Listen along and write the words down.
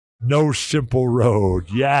No Simple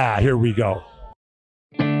Road. Yeah, here we go.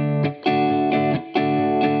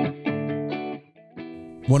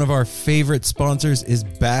 One of our favorite sponsors is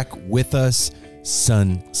back with us,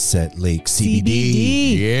 Sunset Lake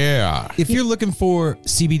CBD. Yeah. If you're looking for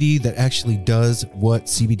CBD that actually does what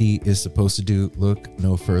CBD is supposed to do, look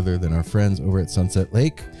no further than our friends over at Sunset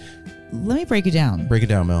Lake. Let me break it down. Break it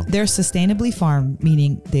down, Mel. They're sustainably farmed,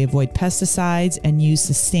 meaning they avoid pesticides and use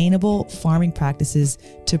sustainable farming practices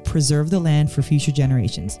to preserve the land for future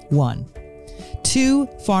generations. 1. 2,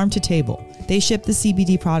 farm to table. They ship the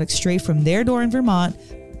CBD products straight from their door in Vermont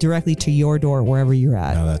directly to your door wherever you're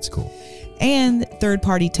at. Oh, that's cool. And third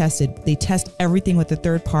party tested. They test everything with a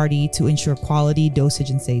third party to ensure quality, dosage,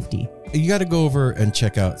 and safety. You got to go over and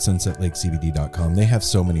check out sunsetlakecbd.com. They have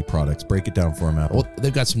so many products. Break it down for them, Apple. Well,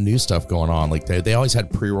 they've got some new stuff going on. Like they always had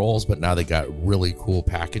pre-rolls, but now they got really cool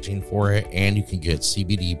packaging for it. And you can get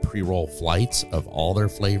CBD pre-roll flights of all their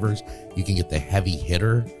flavors. You can get the heavy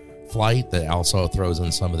hitter flight that also throws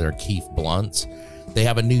in some of their Keef blunts. They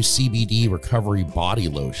have a new CBD recovery body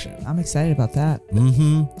lotion. I'm excited about that.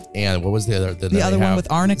 Mm-hmm. And what was the other? The other one with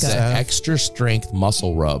arnica. The extra strength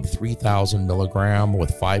muscle rub, 3,000 milligram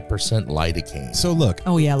with 5% lidocaine. So look,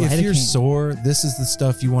 Oh, yeah, if you're lidocaine. sore, this is the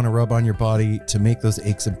stuff you want to rub on your body to make those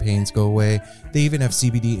aches and pains go away. They even have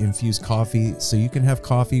CBD infused coffee, so you can have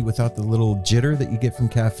coffee without the little jitter that you get from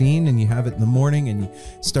caffeine, and you have it in the morning and you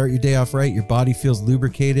start your day off right. Your body feels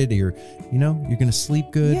lubricated. You're going to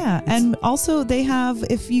sleep good. Yeah, and also they have,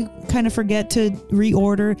 if you kind of forget to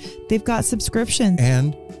reorder, they've got subscriptions.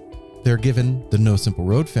 And they're giving the No Simple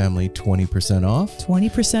Road family 20% off.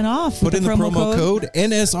 20% off. Put in the promo code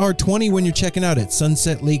NSR20 when you're checking out at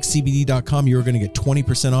sunsetlakecbd.com. You're going to get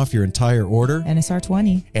 20% off your entire order.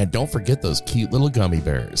 NSR20. And don't forget those cute little gummy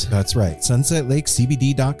bears. That's right.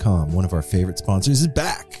 sunsetlakecbd.com. One of our favorite sponsors is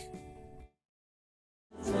back.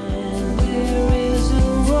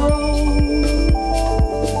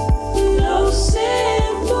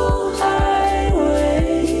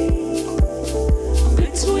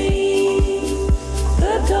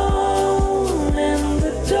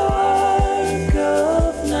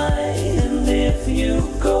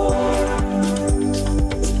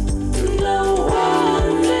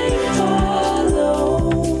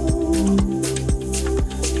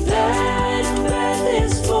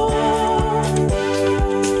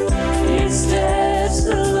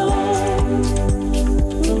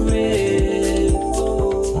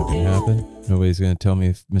 Nobody's going to tell me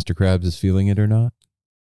if Mr. Krabs is feeling it or not.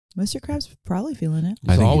 Mr. Krabs probably feeling it.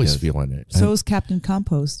 He's always feeling it. So is Captain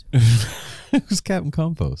Compost. Who's Captain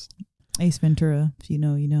Compost? Ace Ventura. If you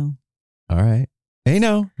know, you know. All right. Hey,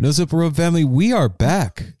 No Simple Road family. We are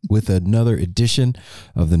back with another edition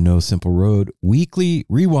of the No Simple Road Weekly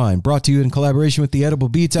Rewind, brought to you in collaboration with the Edible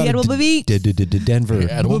Beats out of Denver,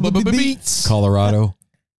 Edible Beats, Colorado.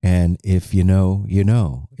 And if you know, you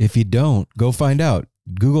know. If you don't, go find out.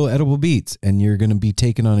 Google Edible Beats, and you're going to be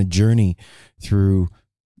taken on a journey through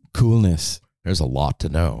coolness. There's a lot to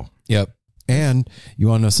know. Yep. And you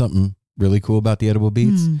want to know something really cool about the Edible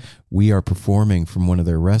Beats? We are performing from one of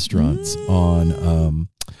their restaurants on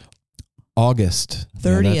August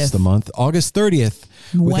 30th. Yeah, that's the month. August 30th.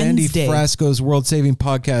 With Andy Frasco's World Saving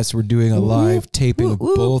Podcast, we're doing a live taping of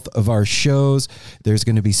both of our shows. There's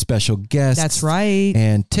going to be special guests. That's right.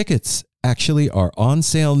 And tickets actually are on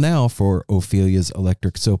sale now for Ophelia's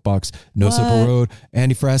Electric Soapbox, No Simple Road.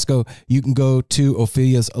 Andy Frasco, you can go to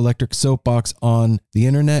Ophelia's Electric Soapbox on the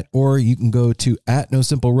internet, or you can go to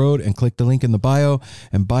 @NoSimpleRoad and click the link in the bio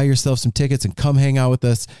and buy yourself some tickets and come hang out with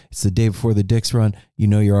us. It's the day before the Dix Run. You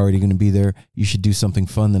know you're already going to be there. You should do something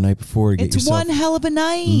fun the night before. Get yourself one hell of a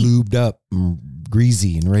night. Lubed up,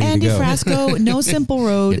 greasy, and ready Andy to go. Andy Frasco, No Simple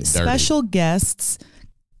Road, special guests.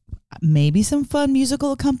 Maybe some fun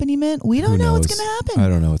musical accompaniment. We don't know what's going to happen. I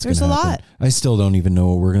don't know what's going to happen. There's a lot. I still don't even know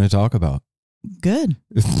what we're going to talk about. Good.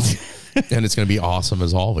 And it's going to be awesome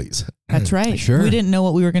as always. That's right. Sure. We didn't know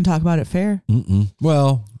what we were going to talk about at Fair.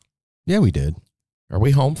 Well, yeah, we did. Are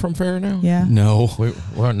we home from Fair now? Yeah. No.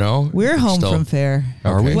 No. We're home from Fair.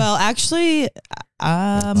 Are we? Well, actually,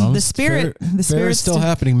 the spirit Fair is still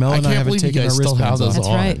happening. Mel and I haven't taken our wristbands off. That's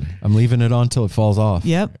right. I'm leaving it on until it falls off.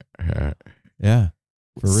 Yep. Yeah.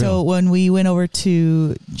 For real. So when we went over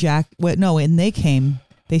to when they came,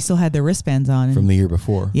 they still had their wristbands on. From the year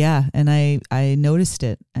before. Yeah. And I noticed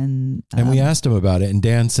it. And we asked him about it. And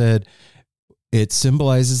Dan said, it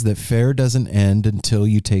symbolizes that Fair doesn't end until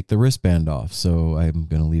you take the wristband off. So I'm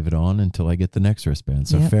going to leave it on until I get the next wristband.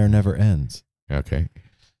 So Fair never ends. Okay.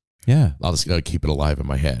 Yeah. I'll just keep it alive in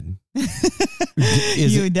my head.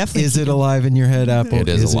 Is it alive in your head, Apple? It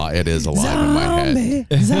is alive. It is alive in my head.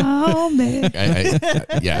 Zombie.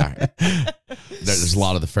 Yeah. There's a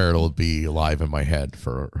lot of the fair that'll be alive in my head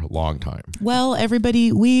for a long time. Well,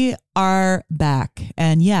 everybody, we are back.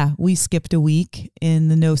 And yeah, we skipped a week in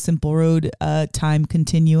the No Simple Road time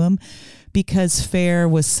continuum because fair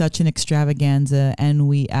was such an extravaganza and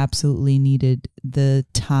we absolutely needed the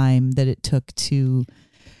time that it took to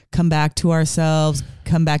come back to ourselves,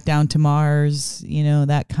 come back down to Mars, you know,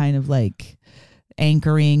 that kind of like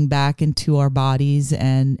anchoring back into our bodies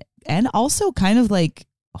and also kind of like,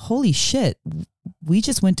 holy shit, we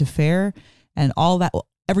just went to fair and all that,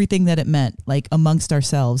 everything that it meant like amongst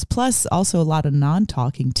ourselves, plus also a lot of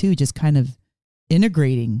non-talking too, just kind of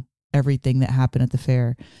integrating everything that happened at the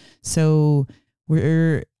fair. So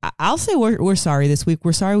I'll say we're sorry this week.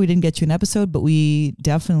 We're sorry we didn't get you an episode, but we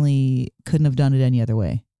definitely couldn't have done it any other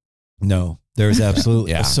way. No, there's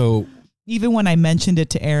absolutely. Yeah. So even when I mentioned it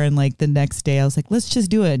to Aaron, like the next day, I was like, let's just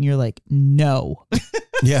do it. And you're like, no.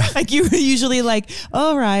 yeah, Like you were usually like,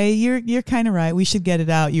 all right, you're kind of right. We should get it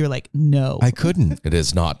out. You were like, no. I couldn't. It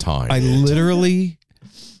is not time. I literally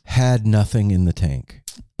had nothing in the tank.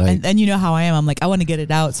 Like, and you know how I am. I'm like, I want to get it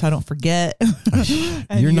out so I don't forget.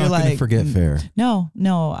 you're not going to forget fair. No,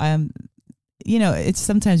 I'm, you know, it's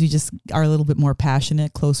sometimes you just are a little bit more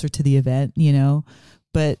passionate, closer to the event, you know,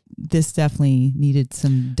 but this definitely needed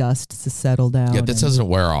some dust to settle down. Yeah, this doesn't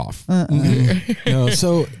wear off. No,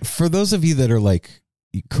 so for those of you that are like,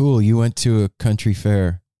 cool, you went to a country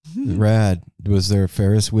fair, rad. Was there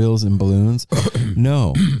Ferris wheels and balloons?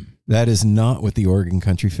 No, that is not what the Oregon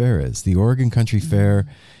Country Fair is. The Oregon Country Fair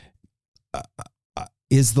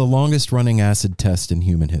is the longest running acid test in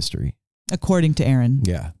human history. According to Aaron.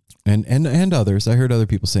 Yeah. And others. I heard other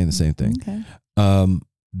people saying the same thing. Okay.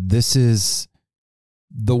 This is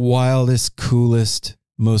the wildest, coolest,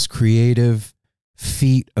 most creative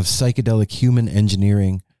feat of psychedelic human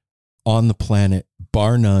engineering on the planet,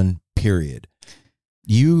 bar none, period.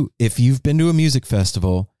 If you've been to a music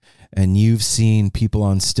festival and you've seen people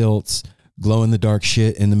on stilts, glow in the dark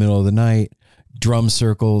shit in the middle of the night, drum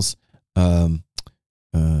circles, puppet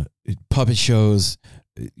shows,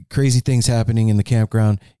 crazy things happening in the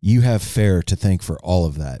campground, you have fair to thank for all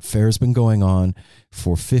of that. Fair's been going on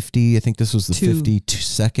for 50, I think this was the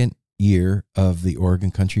 52nd year of the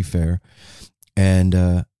Oregon Country Fair.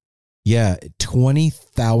 And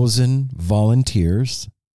 20,000 volunteers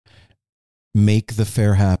make the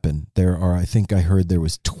fair happen. There are, I think I heard there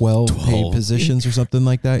was 12 paid positions or something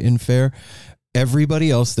like that in fair.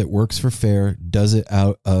 Everybody else that works for fair does it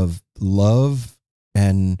out of love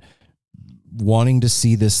and wanting to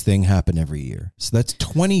see this thing happen every year. So that's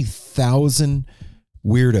 20,000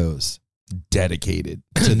 weirdos Dedicated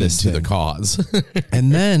to this to the thing. cause.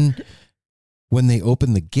 And then when they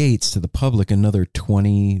open the gates to the public, another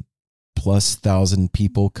 20+ thousand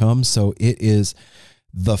people come. So it is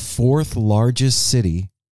the 4th largest city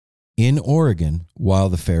in Oregon while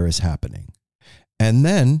the fair is happening. And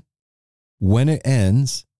then when it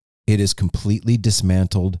ends, it is completely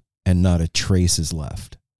dismantled and not a trace is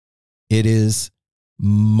left. It is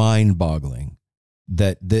mind-boggling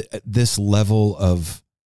that this level of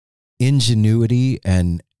ingenuity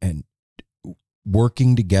and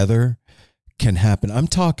working together can happen. I'm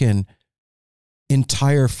talking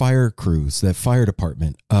entire fire crews, that fire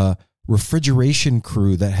department, refrigeration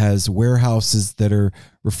crew that has warehouses that are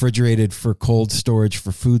refrigerated for cold storage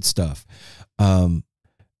for food stuff, a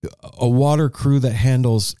water crew that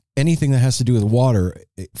handles anything that has to do with water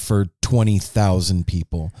for 20,000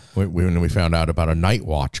 people. When we found out about a night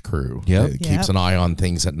watch crew that keeps an eye on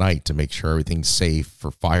things at night to make sure everything's safe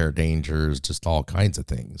for fire dangers, just all kinds of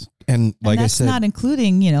things. And like that's I said, not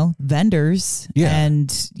including, you know, vendors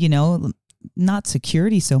and, you know, not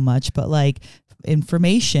security so much, but like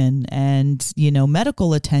information and, you know,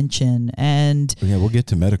 medical attention and we'll get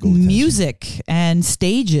to medical attention. Music and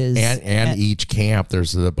stages. And each camp,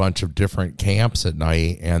 there's a bunch of different camps at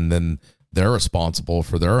night, and then they're responsible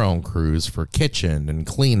for their own crews for kitchen and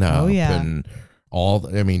cleanup and all.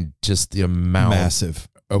 I mean, just the amount massive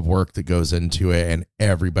of work that goes into it, and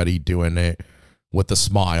everybody doing it with a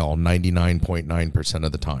smile 99.9%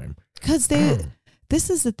 of the time. Because this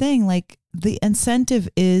is the thing, like the incentive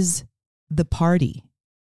is the party.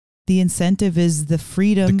 The incentive is the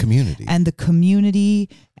freedom, the community, and the community,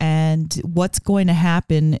 and what's going to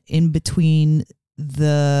happen in between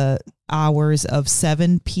the hours of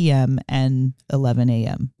 7 p.m. and 11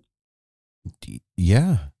 a.m.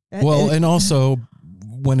 Yeah. Well, and also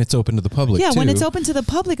when it's open to the public. Yeah, too. when it's open to the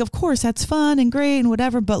public, of course, that's fun and great and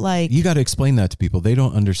whatever. But like, you got to explain that to people. They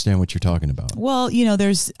don't understand what you're talking about. well, you know,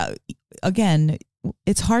 there's again,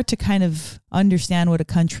 it's hard to kind of understand what a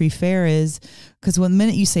country fair is, because when the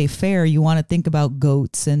minute you say fair, you want to think about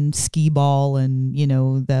goats and skee ball and, you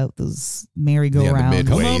know, those merry-go-round.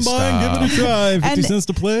 Come on by and give it a try. 50 cents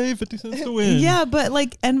to play, 50 cents to win. Yeah, but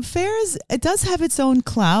like, and fairs, it does have its own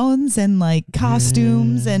clowns and like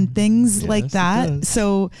costumes and things like that.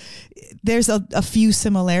 So there's a few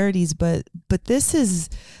similarities, but this is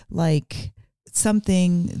like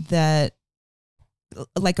something that,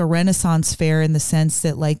 like a Renaissance fair, in the sense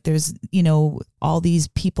that like there's, you know, all these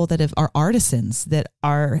people that are artisans that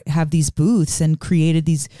have these booths and created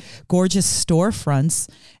these gorgeous storefronts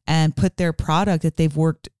and put their product that they've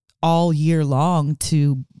worked all year long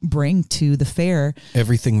to bring to the fair.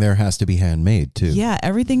 Everything there has to be handmade too. Yeah,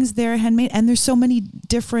 everything's there handmade, and there's so many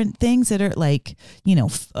different things that are like, you know,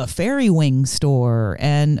 a fairy wing store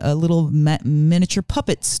and a little miniature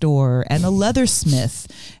puppet store and a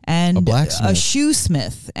leathersmith and a blacksmith, a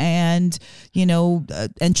shoesmith, and, you know,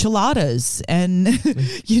 enchiladas and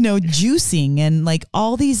you know, juicing and like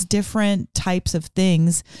all these different types of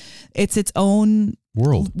things. It's its own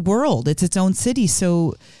world. It's its own city.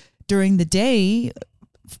 So during the day,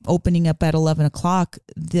 opening up at 11 o'clock,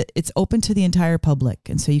 it's open to the entire public.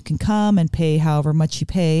 And so you can come and pay however much you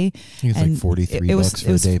pay. It's like $43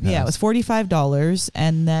 for a day pass. Yeah, it was $45.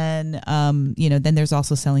 And then, you know, then there's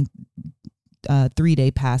also selling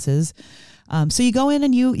 3-day passes. So you go in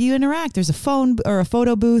and you interact. There's a phone or a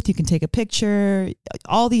photo booth. You can take a picture,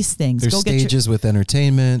 all these things. There's stages with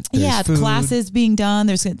entertainment. There's food. Classes being done.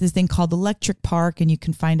 There's this thing called Electric Park, and you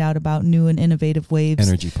can find out about new and innovative waves.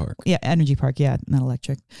 Energy Park. Yeah, Energy Park. Yeah, not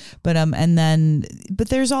electric. But but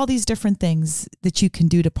there's all these different things that you can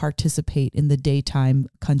do to participate in the daytime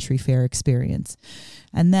country fair experience.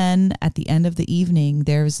 And then at the end of the evening,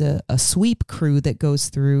 there's a sweep crew that goes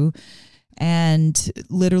through. And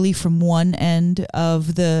literally from one end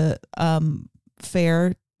of the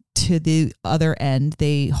fair to the other end,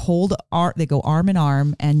 they go arm in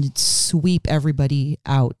arm and sweep everybody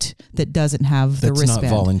out that doesn't have the wristband.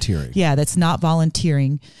 That's not volunteering. Yeah, that's not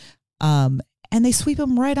volunteering. And they sweep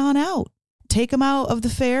them right on out. Take them out of the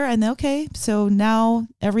fair, and okay, so now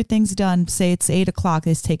everything's done. Say it's 8 o'clock.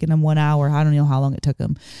 It's taken them 1 hour. I don't know how long it took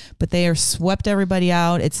them, but they are swept everybody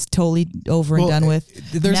out. It's totally over and done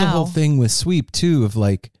with. There's a whole thing with sweep too, of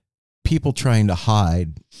like people trying to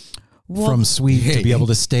hide from sweep to be able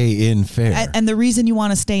to stay in fair. And the reason you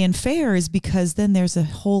want to stay in fair is because then there's a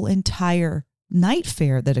whole entire night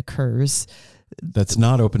fair that occurs. That's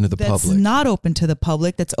not open to the public. That's not open to the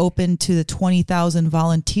public. That's open to the 20,000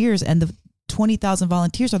 volunteers, and the 20,000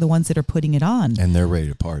 volunteers are the ones that are putting it on. And they're ready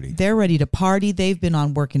to party. They're ready to party. They've been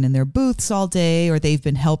on working in their booths all day, or they've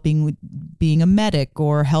been helping with being a medic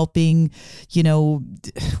or helping, you know,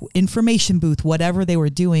 information booth, whatever they were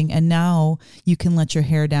doing. And now you can let your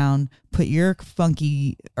hair down, put your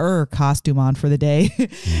funky costume on for the day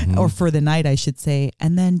or for the night, I should say,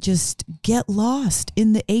 and then just get lost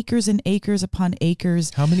in the acres and acres upon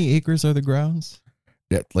acres. How many acres are the grounds?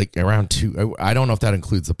 Like around 2. I don't know if that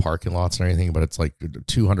includes the parking lots or anything, but it's like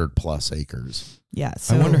 200 plus acres. Yeah.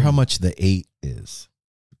 So I wonder how much the 8 is.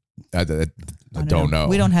 I don't know.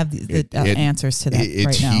 We don't have the answers to that it's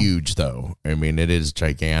right now. Huge, though. I mean, it is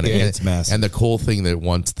gigantic. Yeah, it's massive. And the cool thing that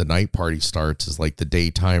once the night party starts is like the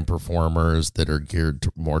daytime performers that are geared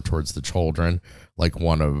more towards the children. Like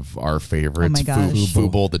one of our favorites, oh my gosh.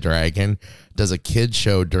 Fooble the Dragon, does a kid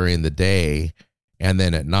show during the day, and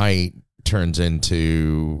then at night turns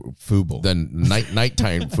into Fooble, then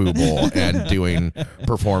nighttime Fooble, and doing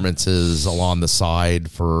performances along the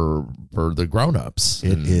side for the grown-ups.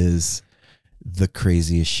 It is the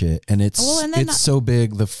craziest shit, and it's so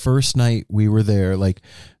big. The first night we were there, like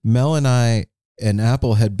Mel and I and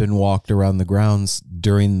Apple had been walked around the grounds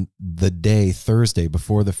during the day Thursday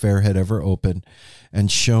before the fair had ever opened,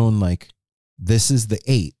 and shown like, this is the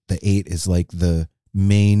 8. The 8 is like the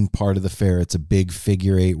main part of the fair. It's a big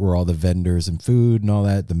figure 8 where all the vendors and food and all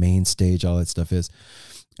that, the main stage, all that stuff is.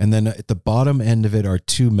 And then at the bottom end of it are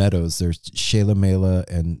 2 meadows. There's Shayla Mela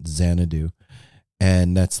and Xanadu.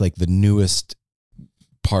 And that's like the newest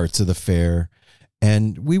parts of the fair.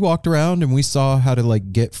 And we walked around and we saw how to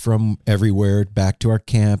like get from everywhere back to our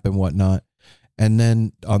camp and whatnot. And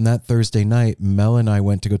then on that Thursday night, Mel and I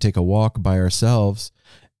went to go take a walk by ourselves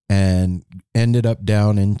and ended up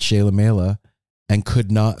down in Shayla Mela and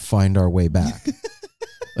could not find our way back.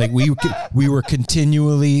 Like we were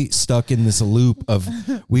continually stuck in this loop of,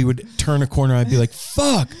 we would turn a corner. I'd be like,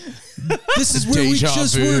 fuck, this is where we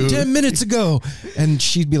just were 10 minutes ago. And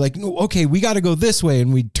she'd be like, okay, we got to go this way.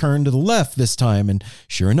 And we'd turn to the left this time. And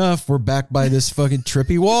sure enough, we're back by this fucking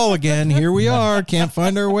trippy wall again. Here we are. Can't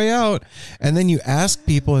find our way out. And then you ask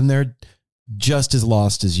people and just as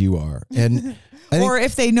lost as you are. And or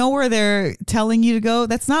if they know where they're telling you to go,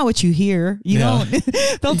 that's not what you hear. You don't.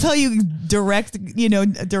 They'll tell you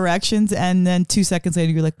directions, and then 2 seconds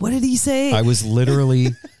later you're like, what did he say? I was literally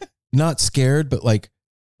not scared, but like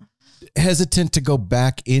hesitant to go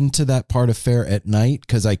back into that part of fair at night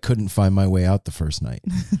because I couldn't find my way out the first night.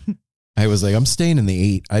 I was like, I'm staying in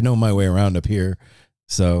the 8. I know my way around up here.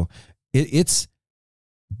 So it's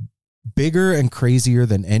bigger and crazier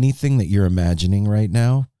than anything that you're imagining right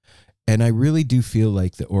now. And I really do feel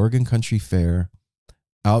like the Oregon Country Fair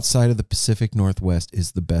outside of the Pacific Northwest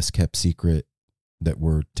is the best kept secret that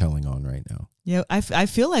we're telling on right now. Yeah, I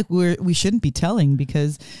feel like we shouldn't be telling,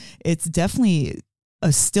 because it's definitely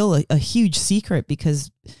still a huge secret,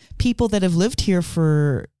 because people that have lived here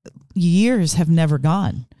for years have never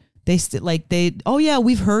gone. Oh yeah,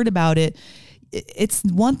 we've heard about it. It's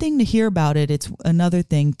one thing to hear about it. It's another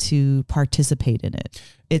thing to participate in it.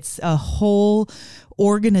 It's a whole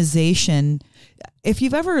organization. If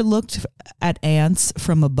you've ever looked at ants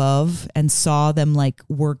from above and saw them like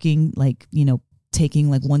working, like, taking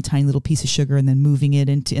like one tiny little piece of sugar and then moving it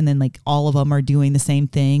into, and then like all of them are doing the same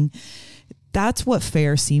thing. That's what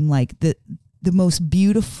fair seemed like. The most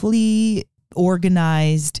beautifully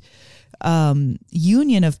organized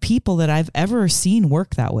union of people that I've ever seen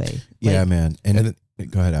work that way. Yeah, man. And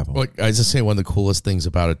go ahead, Apple. Well, I was just saying, one of the coolest things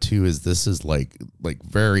about it too is this is like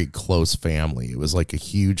very close family. It was like a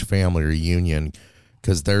huge family reunion,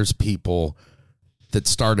 because there's people that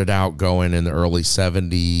started out going in the early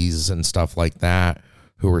 70s and stuff like that,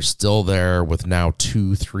 who are still there with now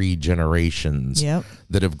 2-3 generations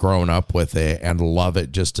that have grown up with it and love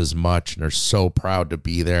it just as much, and are so proud to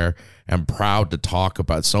be there and proud to talk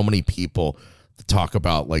about. So many people talk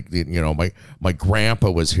about, like, my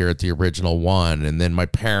grandpa was here at the original one, and then my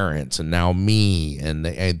parents, and now me, and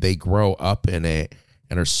they grow up in it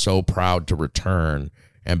and are so proud to return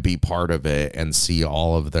and be part of it and see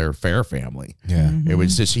all of their fair family. Yeah. Mm-hmm. It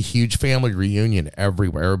was just a huge family reunion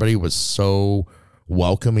everywhere. Everybody was so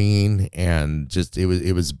welcoming, and just it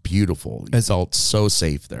was beautiful. It felt so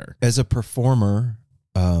safe there. As a performer,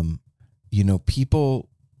 people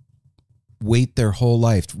want their whole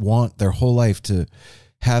life to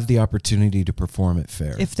have the opportunity to perform at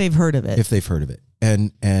fair, if they've heard of it.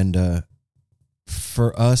 And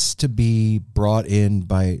for us to be brought in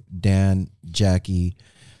by Dan, Jackie,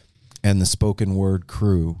 and the spoken word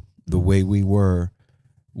crew the way we were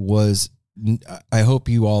was, I hope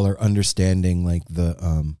you all are understanding like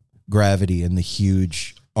the gravity and the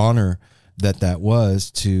huge honor that was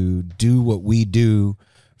to do what we do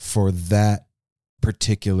for that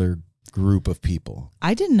particular group of people.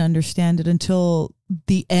 I didn't understand it until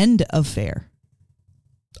the end of fair.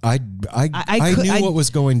 I knew what was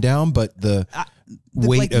going down, but the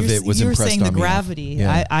weight of it was impressed on me. You were saying the gravity.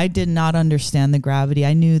 Yeah. I did not understand the gravity.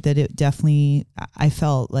 I knew that it definitely, I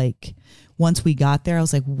felt like once we got there, I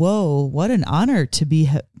was like, whoa, what an honor to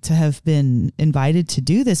have been invited to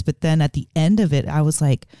do this. But then at the end of it, I was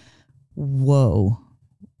like, whoa,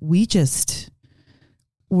 we just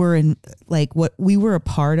were in, like, what we were a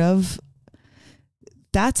part of.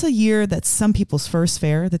 That's a year that's some people's first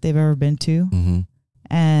fair that they've ever been to. Mm-hmm.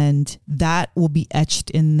 And that will be etched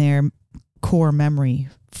in their core memory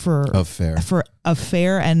of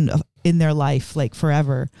fair and in their life, like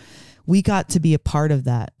forever. We got to be a part of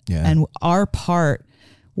that. Yeah. And our part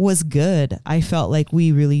was good. I felt like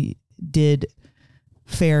we really did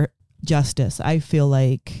fair justice. I feel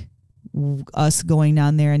like us going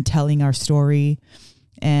down there and telling our story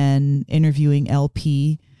and interviewing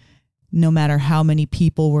LP, no matter how many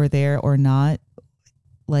people were there or not,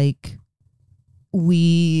 like,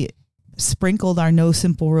 we sprinkled our No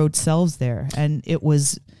Simple Road selves there, and it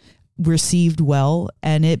was received well,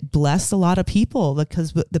 and it blessed a lot of people,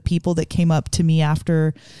 because the people that came up to me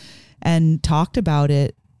after and talked about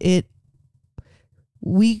it,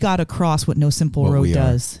 we got across what No Simple Road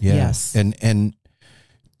does. Yeah. Yes. And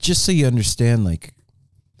just so you understand, like,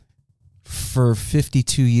 for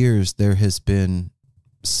 52 years, there has been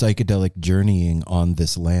psychedelic journeying on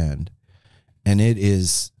this land, and it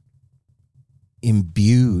is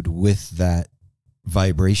imbued with that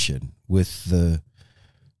vibration, with the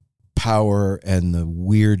power and the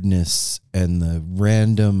weirdness and the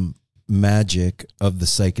random magic of the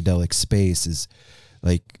psychedelic space is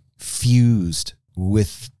like fused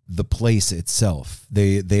with the place itself.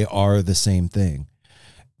 They are the same thing.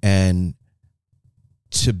 And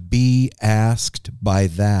to be asked by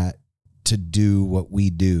that to do what we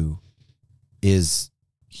do is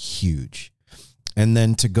huge. And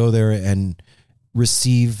then to go there and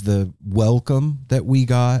receive the welcome that we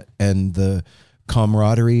got and the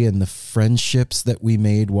camaraderie and the friendships that we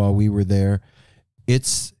made while we were there.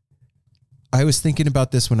 I was thinking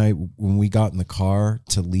about this when we got in the car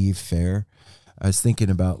to leave Fair. I was thinking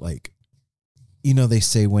about, like, you know, they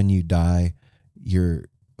say when you die, your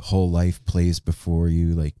whole life plays before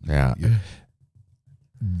you. Like, Yeah.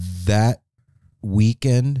 That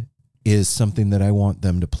weekend is something that I want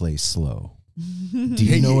them to play slow. Do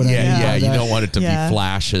you know what I mean? Yeah, you That- don't want it to Yeah. be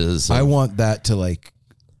flashes. I want that to, like,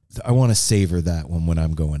 I want to savor that when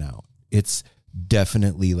I'm going out. It's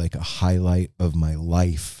definitely like a highlight of my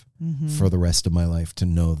life for the rest of my life to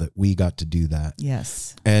know that we got to do that.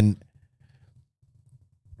 Yes. And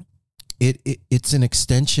it's an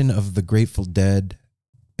extension of the Grateful Dead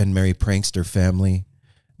and Merry Prankster family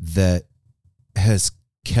that has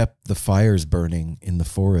kept the fires burning in the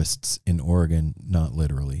forests in Oregon, not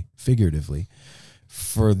literally, figuratively,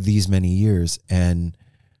 for these many years. And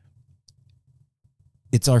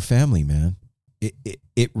it's our family, man.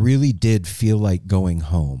 It really did feel like going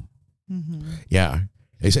home. Yeah,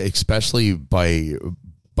 especially by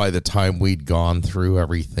the time we'd gone through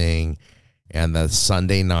everything, and the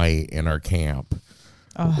Sunday night in our camp,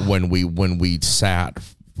 when we sat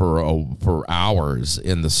for hours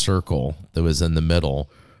in the circle that was in the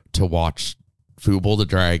middle to watch Fooble the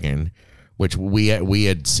Dragon, which we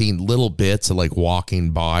had seen little bits of, like,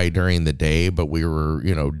 walking by during the day, but we were,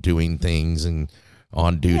 you know, doing things and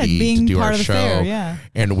on duty being to do part our of the show. fair, yeah.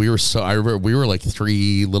 And we were I remember we were like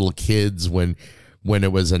 3 little kids when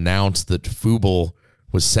it was announced that Fooble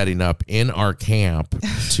was setting up in our camp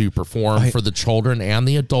to perform for the children and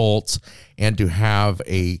the adults, and to have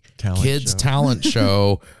a kids talent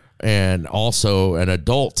show and also an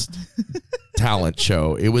adult talent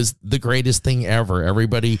show. It was the greatest thing ever.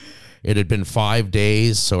 Everybody, it had been 5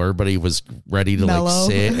 days, so everybody was ready to Mellow.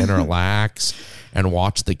 like sit and relax and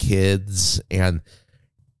watch the kids, and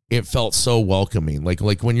it felt so welcoming. Like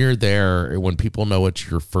when you're there, when people know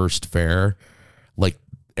it's your first fair, like,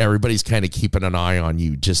 everybody's kind of keeping an eye on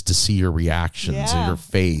you just to see your reactions and your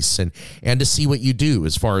face, and to see what you do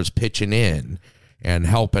as far as pitching in and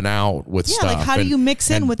helping out with stuff. Like, how do you mix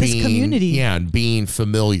in with this community? Yeah, and being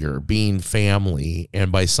familiar, being family.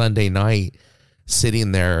 And by Sunday night,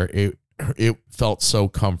 sitting there, it felt so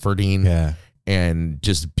comforting. Yeah. And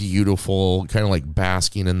just beautiful, kind of like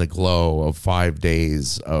basking in the glow of 5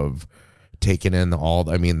 days of taking in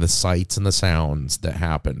the sights and the sounds that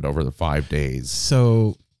happened over the 5 days.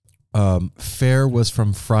 So fair was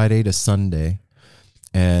from Friday to Sunday,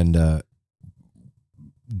 and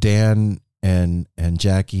Dan and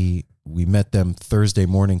Jackie, we met them Thursday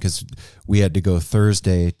morning because we had to go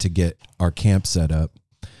Thursday to get our camp set up.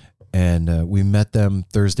 And we met them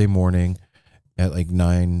Thursday morning at like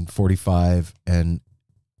 9:45, and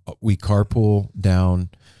we carpool down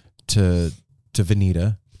to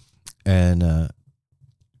Veneta, and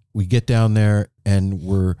we get down there, and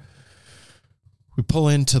we pull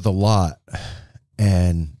into the lot,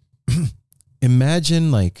 and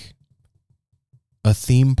imagine like a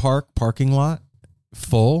theme park parking lot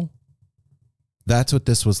full. That's what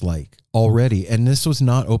this was like already, and this was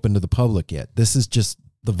not open to the public yet. This is just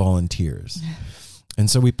the volunteers. And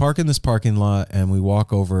so we park in this parking lot, and we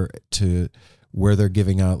walk over to where they're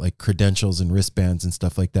giving out like credentials and wristbands and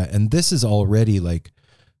stuff like that. And this is already like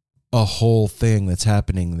a whole thing that's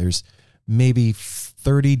happening. There's maybe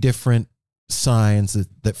 30 different signs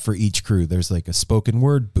that for each crew. There's like a spoken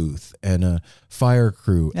word booth and a fire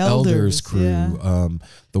crew, elders crew,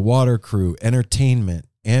 the water crew, entertainment,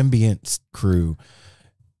 ambient crew.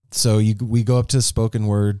 So we go up to the spoken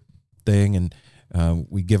word thing, and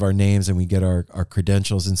we give our names and we get our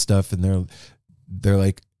credentials and stuff, and they're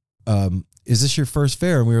like, is this your first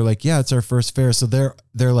fair? And we were like, yeah, it's our first fair. So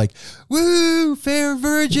they're like, woo, fair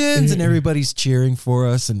virgins, and everybody's cheering for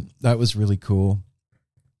us, and that was really cool.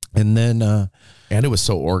 And then and it was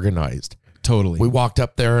so organized. Totally. We walked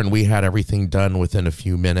up there and we had everything done within a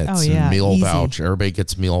few minutes. Oh, yeah, and meal easy. voucher. Everybody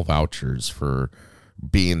gets meal vouchers for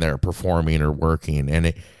being there, performing or working.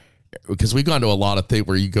 And because we've gone to a lot of things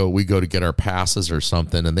where we go to get our passes or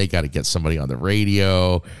something, and they got to get somebody on the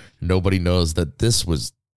radio. Nobody knows that this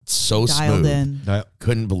was so Dialed smooth. in.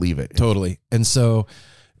 Couldn't believe it. Totally. And so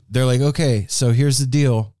they're like, okay, so here's the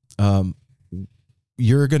deal.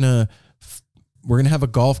 We're going to have a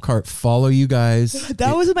golf cart follow you guys.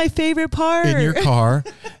 That was my favorite part. In your car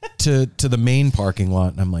to the main parking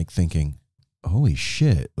lot. And I'm like thinking, holy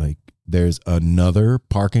shit, like there's another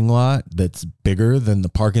parking lot that's bigger than the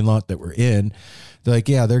parking lot that we're in. They're like,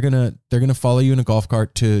 yeah, they're gonna follow you in a golf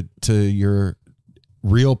cart to your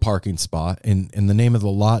real parking spot. And the name of the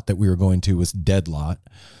lot that we were going to was Dead Lot.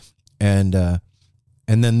 And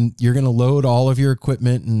then you're gonna load all of your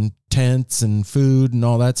equipment and tents and food and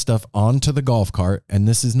all that stuff onto the golf cart. And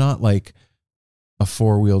this is not like a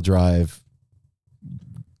 4-wheel drive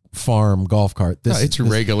farm golf cart. It's a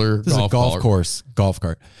regular this is a golf course golf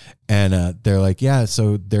cart. And they're like, yeah,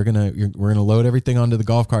 so we're gonna load everything onto the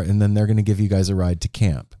golf cart, and then they're gonna give you guys a ride to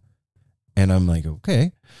camp. And I'm like,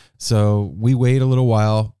 okay. So we wait a little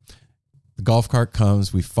while. The golf cart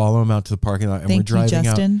comes. We follow him out to the parking lot, and we're driving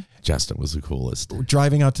out. Justin was the coolest. We're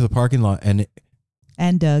driving out to the parking lot, and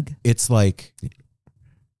Doug. It's like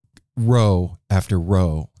row after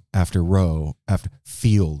row after row after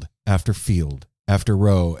field after field after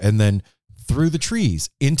row, and then through the trees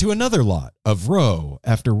into another lot of row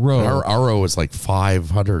after row. Our row was like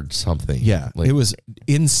 500 something. Yeah, like, it was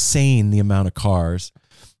insane the amount of cars.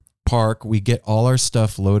 Park. We get all our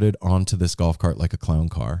stuff loaded onto this golf cart like a clown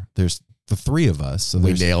car. There's the 3 of us. So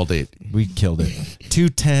we nailed it. We killed it. 2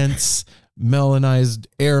 tents, melanized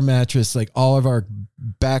air mattress, like all of our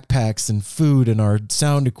backpacks and food and our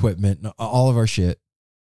sound equipment and all of our shit.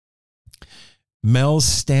 Mel's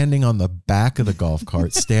standing on the back of the golf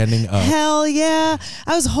cart, standing up. Hell yeah.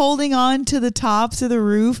 I was holding on to the tops of the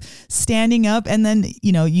roof, standing up. And then,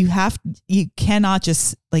 you cannot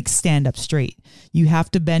just like stand up straight. You have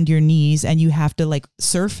to bend your knees and you have to like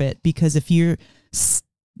surf it, because if you're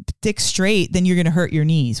stick straight, then you're going to hurt your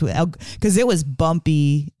knees, because it was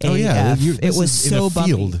bumpy. Oh yeah. It was so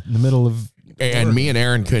bumpy. Field in the middle of. And me and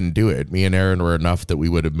Aaron couldn't do it. Me and Aaron were enough that we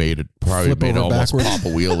would have made it, probably made almost pop a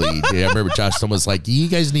wheelie. I remember Justin was like, you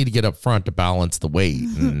guys need to get up front to balance the weight.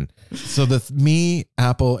 And so me,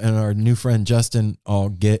 Apple, and our new friend Justin all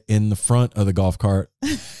get in the front of the golf cart.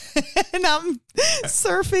 And I'm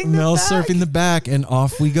surfing Mel's surfing the back, and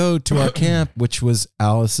off we go to our camp, which was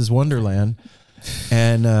Alice's Wonderland.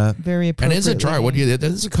 And very appropriate. And is it dry? What do you?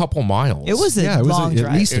 There's a couple miles. It was a long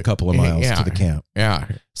drive. At least a couple of miles to the camp. Yeah.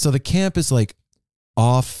 So the camp is like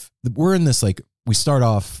off. We're in this like, we start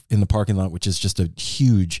off in the parking lot, which is just a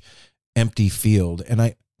huge empty field. And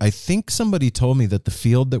I think somebody told me that the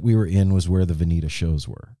field that we were in was where the Veneta shows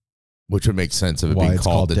were, which would make sense of it being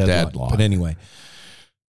called the dead lot. But anyway,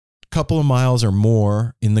 a couple of miles or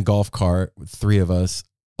more in the golf cart with 3 of us,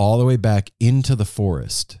 all the way back into the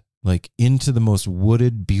forest. Like into the most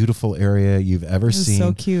wooded, beautiful area you've ever seen.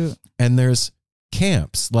 So cute. And there's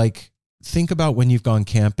camps. Like, think about when you've gone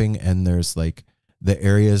camping and there's like the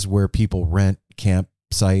areas where people rent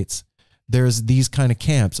campsites. There's these kind of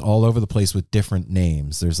camps all over the place with different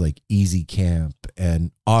names. There's like Easy Camp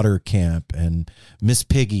and Otter Camp and Miss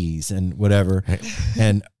Piggy's and whatever.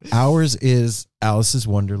 And ours is Alice's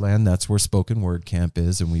Wonderland. That's where Spoken Word Camp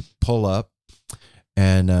is. And we pull up,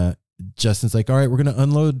 and Justin's like, all right, we're going to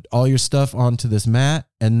unload all your stuff onto this mat,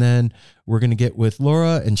 and then we're going to get with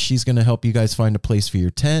Laura, and she's going to help you guys find a place for your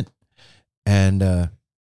tent. And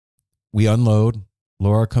we unload.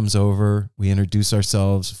 Laura comes over. We introduce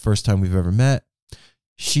ourselves. First time we've ever met.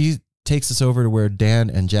 She takes us over to where Dan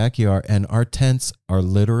and Jackie are, and our tents are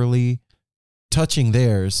literally touching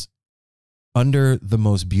theirs under the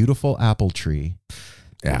most beautiful apple tree.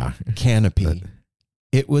 Yeah. Canopy.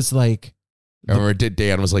 It was like, or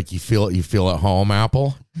Dan was like, you feel at home,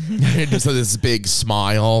 Apple? And just this big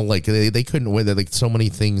smile. Like they couldn't win. Like so many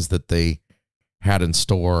things that they had in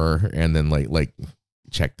store, and then like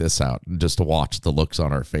check this out, just to watch the looks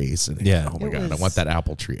on our face. And yeah, oh my God, I want that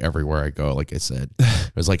apple tree everywhere I go. Like I said,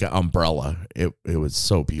 it was like an umbrella. It was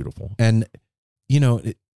so beautiful. And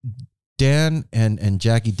Dan and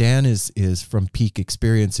Jackie, Dan is from Peak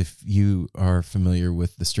Experience. If you are familiar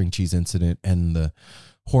with the string cheese incident and the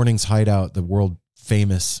Hornings hideout, the world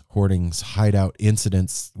famous Hornings hideout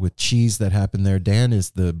incidents with cheese that happened there, Dan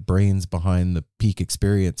is the brains behind the Peak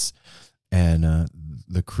Experience and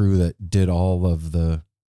the crew that did all of the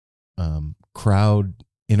crowd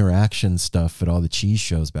interaction stuff at all the cheese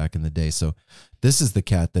shows back in the day. So this is the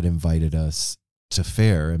cat that invited us to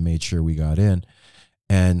fair and made sure we got in.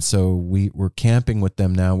 And so we're camping with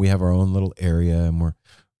them now. We have our own little area, and we're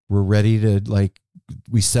ready to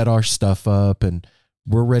we set our stuff up, and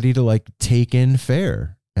we're ready to take in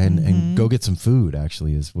fare and go get some food.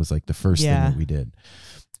 Actually, was like the first thing that we did.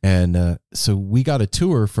 And so we got a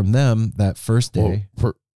tour from them that first day.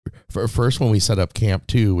 Well, for first, when we set up camp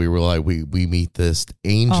too, we were like, we meet this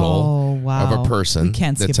angel of a person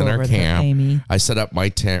that's in our camp. Amy. I set up my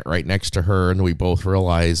tent right next to her, and we both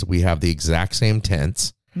realized we have the exact same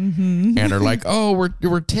tents. And are like, oh,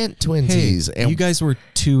 we're tent twinsies. Hey, and you guys were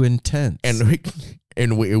 2 in tents.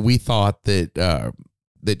 And we thought that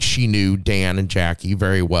that she knew Dan and Jackie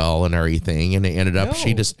very well and everything, and it ended up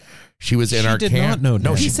she was in our did camp. Not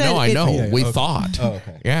know no, I know. Yeah, we okay. thought. Oh,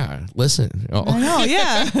 okay. Yeah, listen. I know,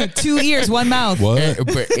 yeah. 2 ears, one mouth. What?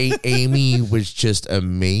 But Amy was just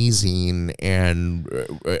amazing, and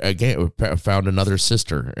again, found another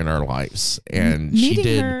sister in our lives, and she Meeting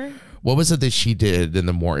did. her. What was it that she did in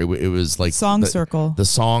the morning? It was like Song circle. The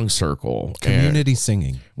song circle. Community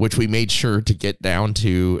singing. Which we made sure to get down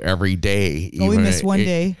to every day. Oh, we missed one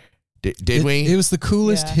day. Did we? It was the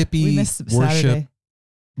coolest We hippie missed worship Saturday.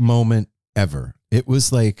 moment ever. It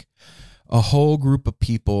was like a whole group of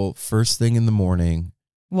people first thing in the morning.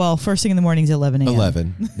 Well, first thing in the morning is 11 a.m.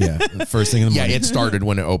 11. Yeah. First thing in the Yeah, morning. it started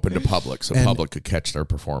when it opened to public, so And- public could catch their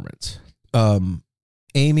performance.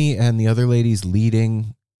 Amy and the other ladies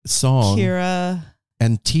leading song Kira.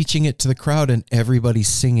 and teaching it to the crowd and everybody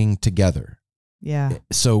singing together. Yeah.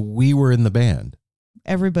 So we were in the band.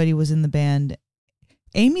 Everybody was in the band.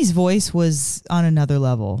 Amy's voice was on another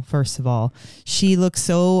level, first of all. She looked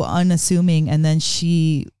so unassuming, and then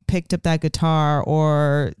she picked up that guitar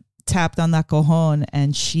or tapped on that cajon,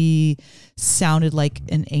 and she sounded like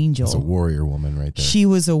an angel. It's a warrior woman right there. She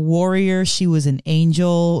was a warrior. She was an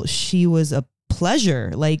angel. She was a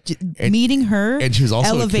pleasure. Like meeting her, And she was also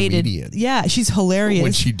elevated. a comedian. Yeah, she's hilarious.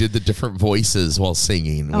 When she did the different voices while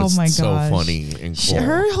singing, was my so gosh. funny and cool.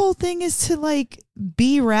 Her whole thing is to like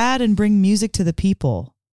be rad and bring music to the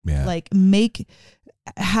people. Yeah. Like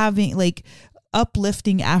having like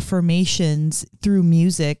uplifting affirmations through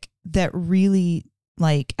music that really,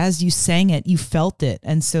 like, as you sang it, you felt it,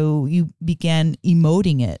 and so you began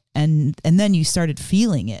emoting it, and then you started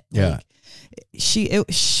feeling it. Yeah. Like,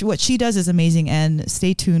 what she does is amazing, and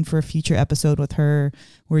stay tuned for a future episode with her.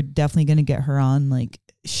 We definitely going to get her on. Like,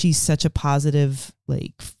 she's such a positive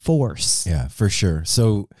like force. Yeah, for sure.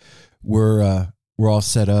 So we're all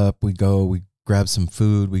set up. We grab some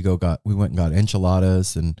food. We went and got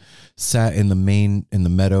enchiladas and sat in the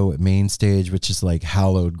meadow at main stage, which is like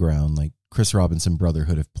hallowed ground. Like Chris Robinson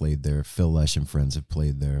Brotherhood have played there. Phil Lesh and friends have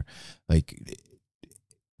played there. Like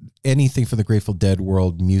anything for the Grateful Dead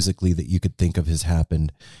world musically that you could think of has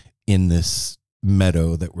happened in this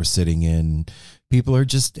meadow that we're sitting in. People are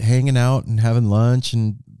just hanging out and having lunch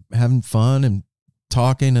and having fun and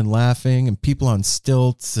talking and laughing, and people on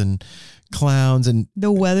stilts and clowns, and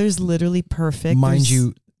The weather's literally perfect. mind There's-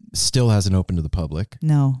 you, still hasn't opened to the public,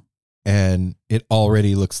 No. and it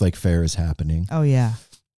already looks like fair is happening. Oh yeah.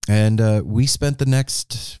 And we spent the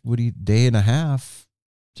next day and a half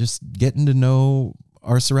just getting to know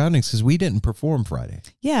our surroundings, because we didn't perform Friday.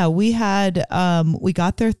 Yeah, we had we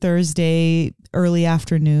got there Thursday early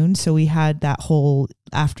afternoon, so we had that whole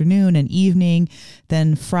afternoon and evening.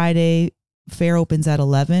 Then Friday fair opens at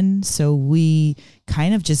 11, so we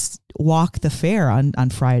kind of just walked the fair on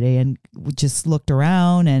Friday, and we just looked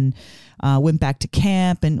around and went back to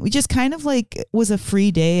camp, and we just kind of like, it was a free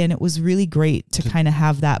day, and it was really great to kind of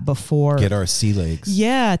have that before. Get our sea legs.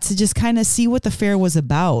 Yeah, to just kind of see what the fair was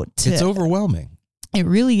about. It's overwhelming. It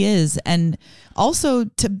really is. And also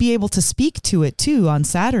to be able to speak to it too on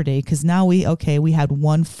Saturday, because now we had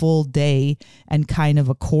one full day and kind of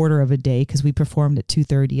a quarter of a day, because we performed at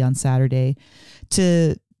 2:30 on Saturday,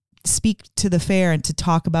 to speak to the fair and to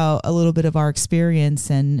talk about a little bit of our experience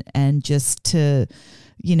and just to,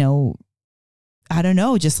 I don't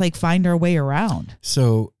know, just like find our way around.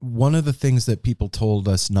 So one of the things that people told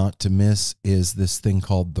us not to miss is this thing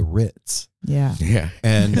called the Ritz. Yeah. Yeah.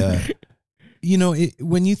 And,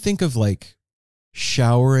 when you think of like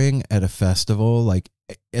showering at a festival, like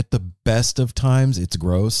at the best of times, it's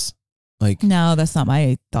gross. Like, No, that's not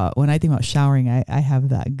my thought. When I think about showering, I have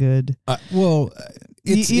that good. You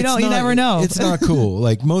never know. It's not cool.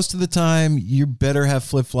 Like most of the time, you better have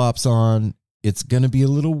flip flops on. It's gonna be a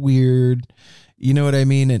little weird. You know what I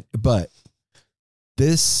mean? But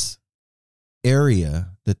this area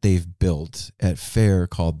that they've built at Fair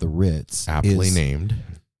called the Ritz, Aptly named.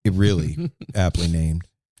 It really aptly named,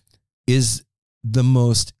 is the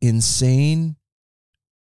most insane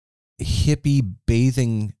hippie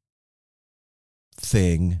bathing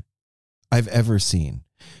thing I've ever seen.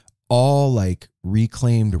 All like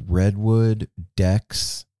reclaimed redwood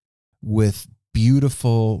decks with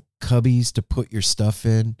beautiful cubbies to put your stuff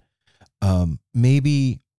in.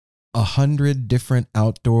 Maybe 100 different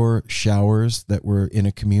outdoor showers that were in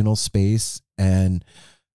a communal space, and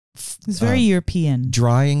It's very European.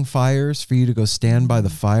 drying fires for you to go stand by the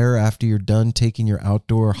fire after you're done taking your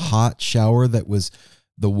outdoor hot shower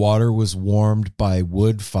the water was warmed by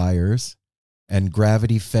wood fires and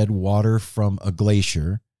gravity fed water from a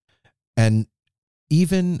glacier, and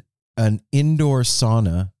even an indoor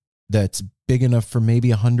sauna that's big enough for maybe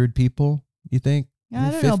 100 people, you think?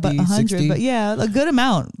 I don't know, but 100, 60. but yeah, a good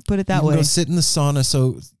amount. Put it that You can way. go sit in the sauna.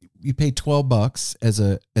 So you pay $12 as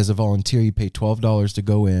a volunteer. You pay $12 to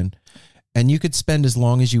go in, and you could spend as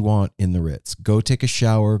long as you want in the Ritz. Go take a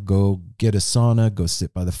shower, go get a sauna, go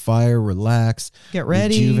sit by the fire, relax, Get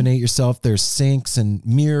ready, rejuvenate yourself. There's sinks and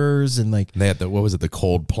mirrors and like They had the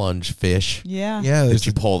cold plunge fish. Yeah. That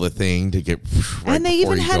you pull the thing to get right and they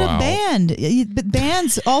before even you had go a out. band. But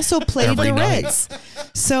bands also played Every the night. Ritz.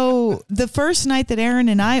 So the first night that Aaron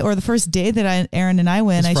and I, or the first day that Aaron and I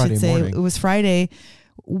went, It was I should Friday say, morning. it was Friday.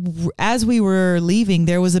 As we were leaving,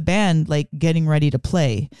 there was a band like getting ready to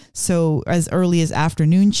play. So as early as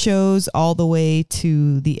afternoon shows all the way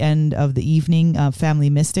to the end of the evening, Family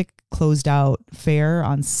Mystic closed out fair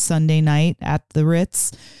on Sunday night at the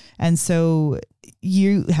Ritz. And so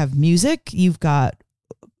you have music, you've got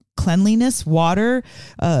cleanliness, water,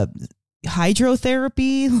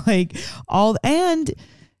 hydrotherapy, like all, and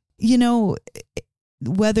you know,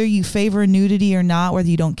 whether you favor nudity or not, whether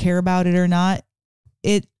you don't care about it or not,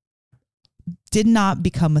 it did not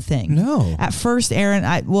become a thing. no. At first, Aaron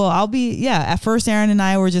and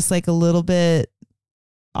I were just like a little bit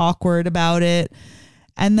awkward about it.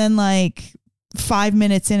 And then like 5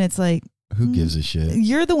 minutes in, it's like, Who gives a shit?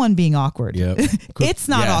 you're the one being awkward. Yep. It's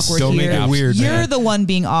not Yes. awkward Don't here. make it weird, You're man. the one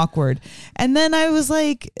being awkward. And then I was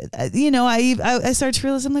like, I started to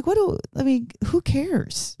realize, I'm like, who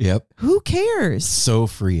cares? Yep. Who cares? So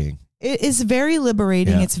freeing. It is very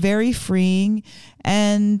liberating. Yeah. It's very freeing.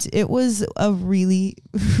 And it was a really,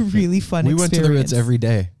 really fun We experience. went to the Ritz every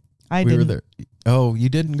day. I we didn't. were there. Oh, you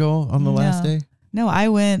didn't go on the last day? No, I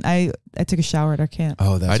went. I took a shower at our camp.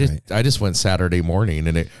 Oh, that's right. I just went Saturday morning,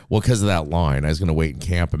 and because of that line, I was going to wait in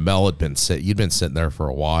camp, and Mel you'd been sitting there for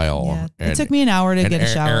a while. Yeah, and, it took me an hour to and get a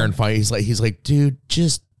shower. Aaron, he's like, dude,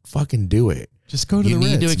 just fucking do it. Just go to You the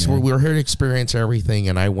need Ritz, to explore. man. We were here to experience everything,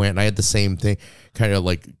 and I went, and I had the same thing, kind of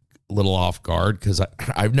like a little off guard, because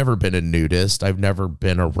I've never been a nudist. I've never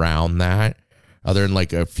been around that, other than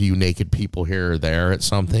like a few naked people here or there at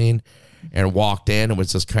something. And walked in and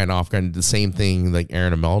was just kind of off guard. The same thing like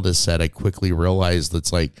Aaron and Mel just said. I quickly realized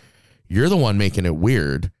that's like, you're the one making it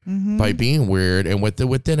weird by being weird. And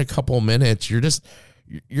within a couple of minutes,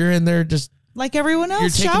 you're in there just like everyone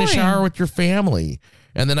else. you're taking showering. a shower with your family.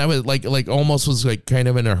 And then I was like almost was like kind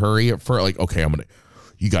of in a hurry at first. Like, okay,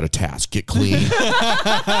 you got a task. Get clean.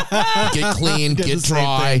 Get clean. Did Get the same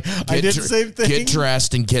dry. thing. I did the same thing. Get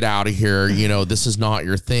dressed and get out of here. You know, this is not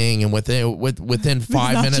your thing. And within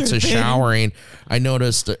 5 not minutes your of thing. showering, I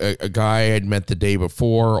noticed a guy I'd met the day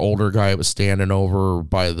before, older guy, was standing over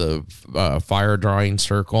by the fire drying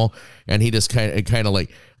circle, and he just kind of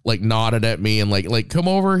like nodded at me and like come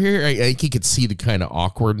over here. I think he could see the kind of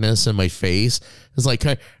awkwardness in my face. It's like,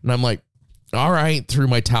 and I'm like, all right, threw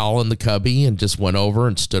my towel in the cubby and just went over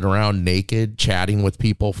and stood around naked, chatting with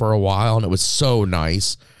people for a while. And it was so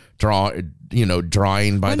nice,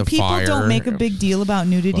 drying by When the people fire. don't make a big deal about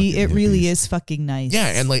nudity, Fucking it really hippies. is fucking nice. Yeah,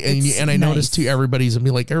 and It's I noticed nice. too, everybody's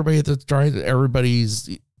that's dry.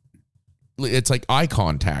 It's like eye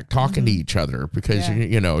contact, talking to each other, because Yeah.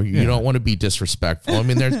 you don't want to be disrespectful. I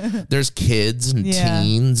mean, there's kids and Yeah.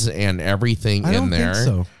 teens and everything I in don't there. think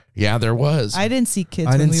so. Yeah, there was. I didn't see kids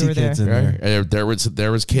I when didn't we see were kids there. in there.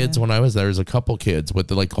 There was kids when I was there. There was a couple kids with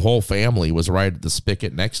the whole family was right at the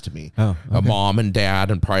spigot next to me. Oh, A okay. mom and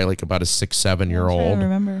dad and probably like about a 6-7 year I old.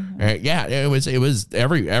 remember. Yeah, it was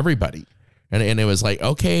everybody, and it was like,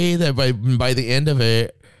 okay, that by the end of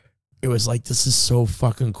it, it was like, this is so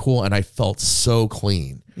fucking cool, and I felt so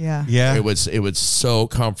clean. Yeah. Yeah. It was so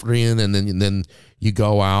comforting, and then you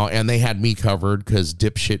go out, and they had me covered because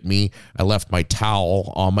dipshit me, I left my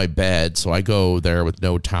towel on my bed, so I go there with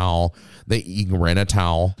no towel. You can rent a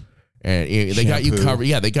towel, and they got you Shampoo. covered.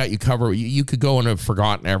 Yeah, they got you covered. You could go and have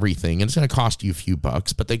forgotten everything, and it's going to cost you a few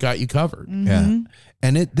bucks, but they got you covered. Yeah.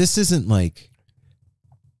 And this isn't like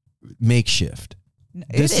makeshift.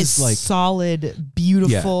 This It is is like solid,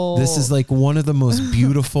 beautiful. This is like one of the most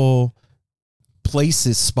beautiful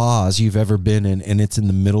places, spas you've ever been in, and it's in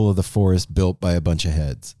the middle of the forest built by a bunch of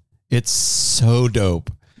heads. It's so dope.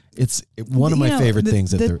 It's one of my favorite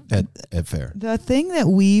things at fair. The thing that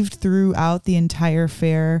weaved throughout the entire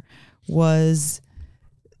fair was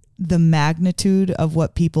the magnitude of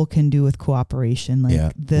what people can do with cooperation, like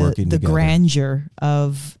working the together. grandeur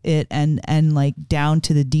of it, and like down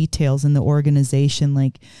to the details in the organization,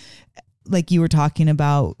 like you were talking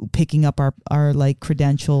about picking up our like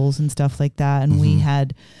credentials and stuff like that, and we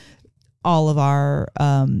had all of our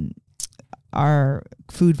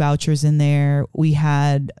food vouchers in there. We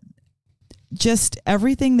had just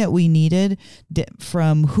everything that we needed,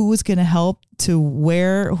 from who was going to help to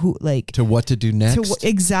where, to what to do next.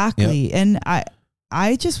 exactly. Yep. And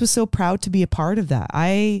I just was so proud to be a part of that.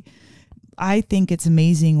 I think it's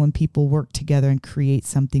amazing when people work together and create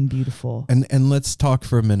something beautiful. And let's talk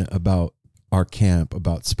for a minute about our camp,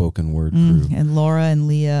 about Spoken Word Crew. And Laura and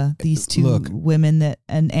Leah, these two women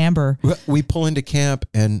and Amber. We pull into camp,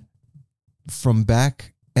 and from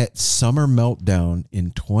back at Summer Meltdown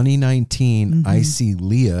in 2019, I see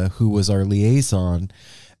Leah, who was our liaison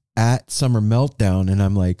at Summer Meltdown, and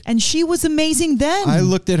I'm like, and she was amazing then. I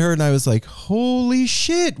looked at her and I was like, holy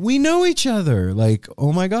shit, we know each other. Like,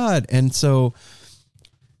 oh my God. And so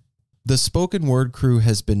the Spoken Word Crew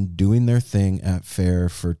has been doing their thing at Fair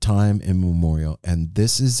for time immemorial, and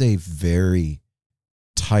this is a very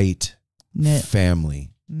tight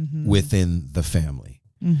family within the family.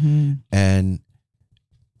 And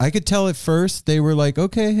I could tell at first they were like,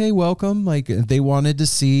 okay, hey, welcome. Like, they wanted to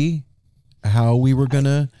see how we were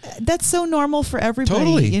gonna. That's so normal for everybody.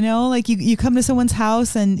 Totally. You know, like you come to someone's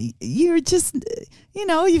house and you're just, you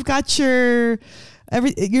know, you've got you're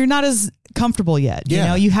not as comfortable yet. Yeah. You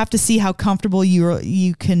know, you have to see how comfortable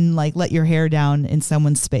you can like let your hair down in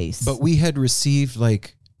someone's space. But we had received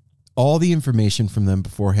like all the information from them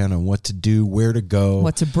beforehand on what to do, where to go,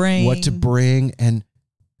 what to bring. And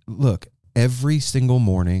look, every single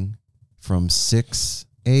morning from 6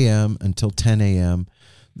 a.m. until 10 a.m.,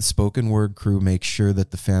 the Spoken Word Crew makes sure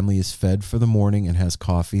that the family is fed for the morning and has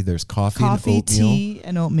coffee. There's coffee and oatmeal. Tea,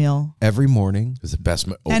 and oatmeal every morning. It's the best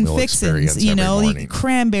oatmeal and fixins, experience you know, every morning.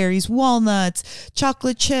 Cranberries, walnuts,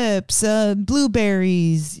 chocolate chips,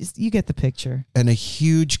 blueberries. You get the picture. And a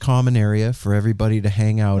huge common area for everybody to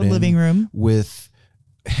hang out in. The living room. With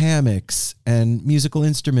hammocks and musical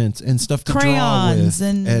instruments and stuff to crayons draw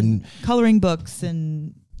with. And coloring books.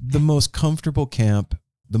 And the most comfortable camp,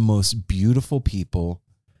 the most beautiful people.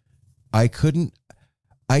 I can't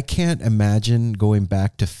imagine going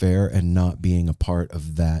back to Fair and not being a part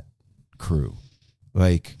of that crew.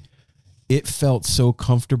 Like, it felt so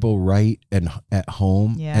comfortable right and at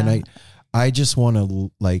home. Yeah. And I just want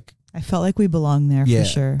to like. I felt like we belong there for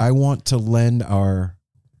sure. I want to lend our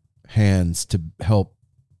hands to help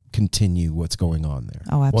continue what's going on there.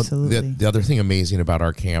 Oh, absolutely. Well, the other thing amazing about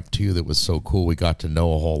our camp too that was so cool, we got to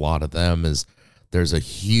know a whole lot of them, is there's a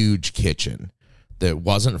huge kitchen that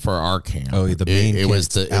wasn't for our camp. Oh, the main it was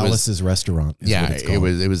the Alice's restaurant. Yeah, it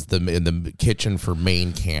was the kitchen for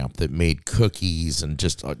main camp that made cookies and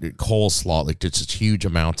just coleslaw, like just huge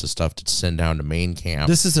amounts of stuff to send down to main camp.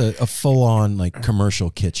 This is a full on like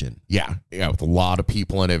commercial kitchen. Yeah, with a lot of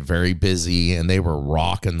people in it, very busy, and they were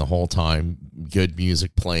rocking the whole time. Good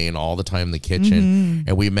music playing all the time in the kitchen,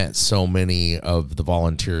 and we met so many of the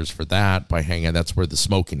volunteers for that by hanging. That's where the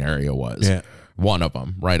smoking area was. Yeah. One of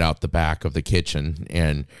them right out the back of the kitchen,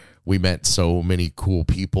 and we met so many cool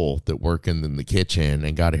people that work in the kitchen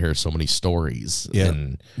and got to hear so many stories. Yeah,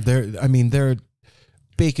 and they're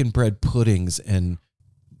bacon bread puddings and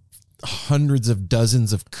hundreds of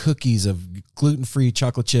dozens of cookies of gluten-free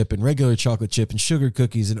chocolate chip and regular chocolate chip and sugar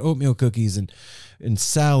cookies and oatmeal cookies and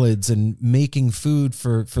salads and making food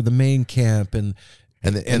for the main camp and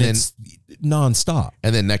then it's nonstop.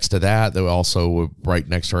 And then next to that, though, also right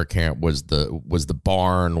next to our camp was the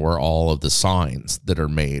barn where all of the signs that are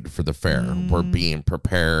made for the fair were being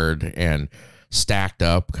prepared and stacked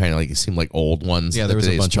up, kind of like it seemed like old ones. Yeah, there was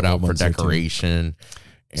a bunch put of out old for ones there, too. decoration.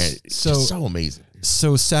 And it's just so amazing.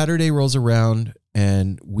 So Saturday rolls around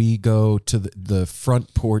and we go to the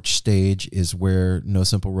front porch stage is where No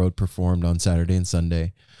Simple Road performed on Saturday and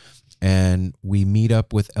Sunday. And we meet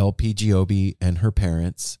up with LP Giobbi and her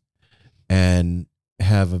parents and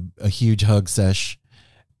have a huge hug sesh.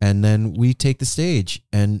 And then we take the stage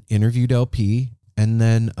and interviewed LP. And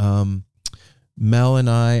then Mel and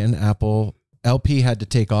I and LP had to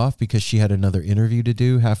take off because she had another interview to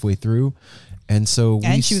do halfway through. And so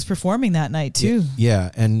she was performing that night too. Yeah.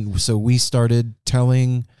 And so we started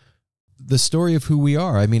telling the story of who we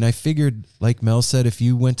are. I mean, I figured, like Mel said, if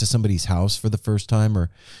you went to somebody's house for the first time,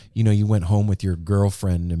 or, you know, you went home with your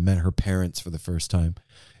girlfriend and met her parents for the first time,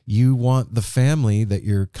 you want the family that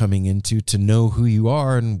you're coming into to know who you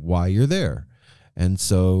are and why you're there. And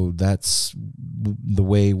so that's the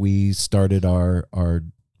way we started our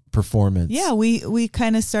performance. Yeah, we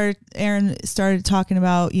kind of Aaron started talking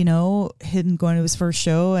about, you know, him going to his first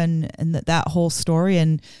show and that whole story,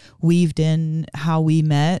 and weaved in how we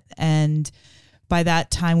met. And by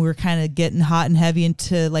that time we were kind of getting hot and heavy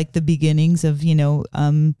into like the beginnings of, you know,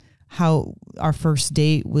 how our first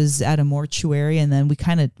date was at a mortuary, and then we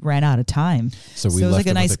kind of ran out of time. So we it was left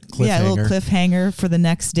like a nice, little cliffhanger for the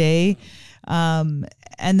next day. And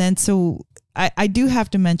then, so I do have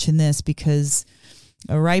to mention this because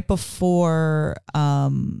right before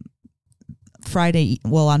on Friday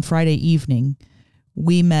evening,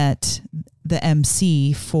 we met the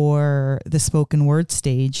MC for the spoken word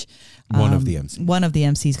stage. One of the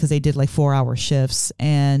MCs, because they did like 4-hour shifts,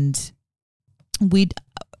 and we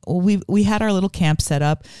had our little camp set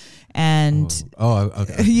up, and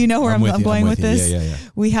okay. You know where I'm going with this. Yeah.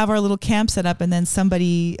 We have our little camp set up, and then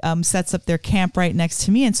somebody sets up their camp right next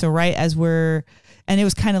to me, and so right as and it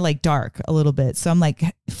was kind of like dark a little bit. So I'm like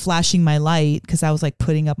flashing my light because I was like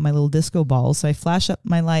putting up my little disco balls. So I flash up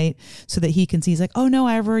my light so that he can see. He's like, oh no,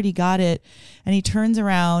 I've already got it. And he turns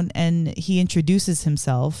around and he introduces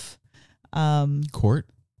himself. Court?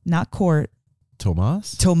 Not Court.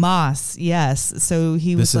 Tomas, yes. So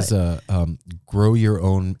he was. This is grow your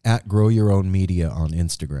own media on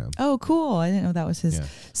Instagram. Oh, cool! I didn't know that was his. Yeah.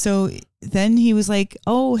 So then he was like,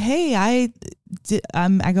 "Oh, hey, I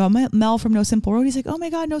go Mel from No Simple Road." He's like, "Oh my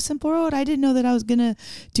God, No Simple Road! I didn't know that I was gonna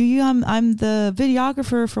do you. I'm the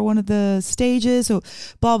videographer for one of the stages." So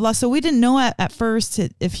blah blah. So we didn't know at first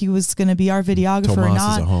if he was gonna be our videographer or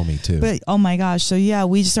not. Tomas is a homie too. But oh my gosh! So yeah,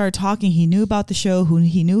 we just started talking. He knew about the show.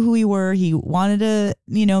 He knew who we were. He wanted to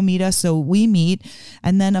meet us. So we meet,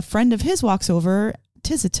 and then a friend of his walks over,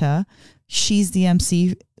 Tizita. She's the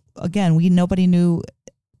MC. Again, nobody knew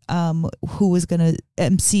who was going to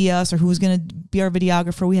MC us or who was going to be our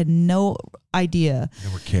videographer. We had no idea.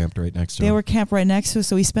 They were camped right next to us.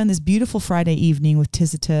 So we spent this beautiful Friday evening with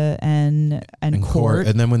Tizita and Court.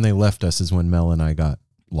 And then when they left us is when Mel and I got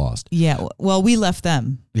lost. Yeah. Well, we left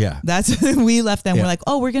them. Yeah. We left them. Yeah. We're like,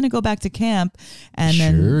 oh, we're going to go back to camp. And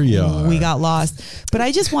then we got lost. But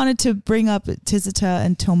I just wanted to bring up Tizita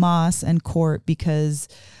and Tomas and Court because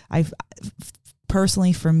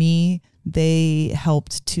personally, for me, they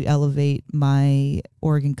helped to elevate my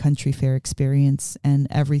Oregon Country Fair experience and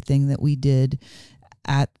everything that we did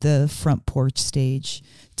at the front porch stage.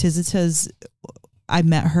 I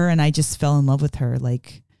met her and I just fell in love with her.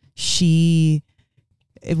 Like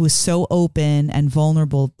it was so open and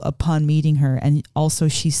vulnerable upon meeting her. And also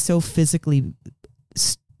she's so physically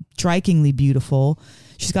strikingly beautiful.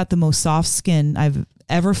 She's got the most soft skin I've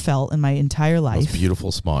ever felt in my entire life. Most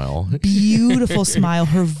beautiful smile. Beautiful smile.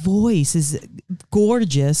 Her voice is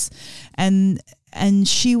gorgeous. And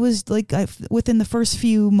she was like, within the first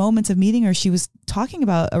few moments of meeting her, she was talking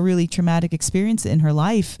about a really traumatic experience in her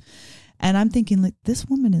life. And I'm thinking, like, this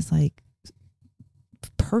woman is like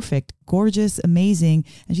perfect, gorgeous, amazing.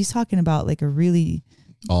 And she's talking about like a really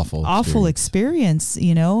awful experience,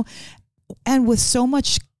 and with so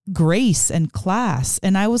much grace and class.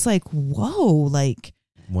 And I was like, whoa, like,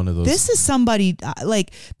 one of those. This is somebody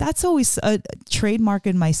like that's always a trademark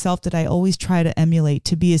in myself that I always try to emulate,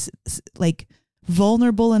 to be as like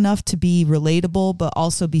vulnerable enough to be relatable, but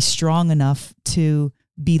also be strong enough to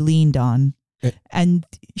be leaned on. And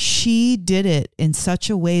she did it in such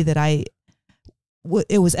a way that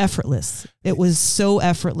it was effortless. It was so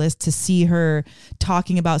effortless to see her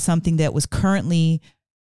talking about something that was currently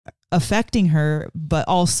affecting her, but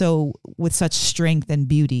also with such strength and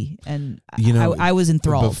beauty. And I was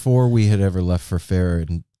enthralled. Before we had ever left for fair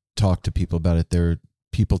and talked to people about it, there were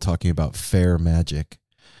people talking about fair magic.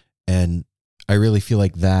 And I really feel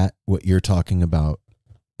like what you're talking about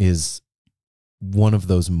is one of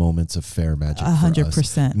those moments of fair magic.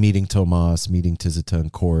 100%. Meeting Tomas, meeting Tizita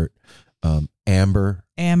and Court, Amber,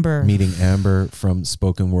 meeting Amber from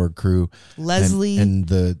Spoken Word Crew, Leslie, and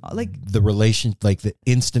the relation, like the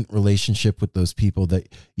instant relationship with those people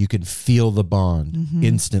that you can feel the bond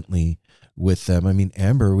instantly with them. I mean,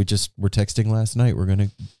 Amber, we're texting last night. We're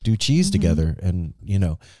gonna do cheese together, and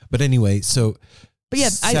But anyway, so. But yeah,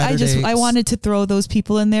 I wanted to throw those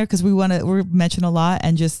people in there because we're mentioned a lot,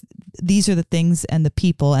 and just these are the things and the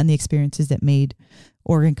people and the experiences that made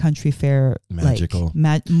Oregon Country Fair magical,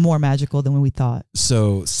 more magical than when we thought.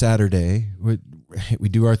 So Saturday, we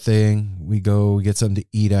do our thing. We get something to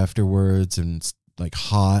eat afterwards, and it's like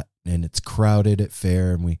hot and it's crowded at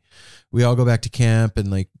fair, and we all go back to camp, and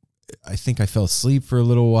like I think I fell asleep for a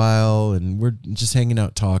little while, and we're just hanging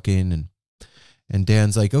out talking, and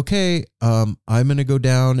Dan's like, okay, I'm gonna go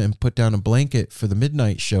down and put down a blanket for the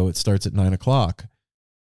midnight show. It starts at 9:00.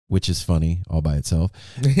 Which is funny all by itself.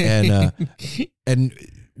 And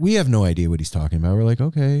we have no idea what he's talking about. We're like,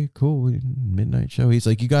 okay, cool, midnight show. He's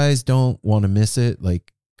like, you guys don't want to miss it.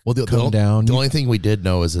 Like, come down. The only thing we did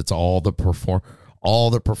know is it's all the performers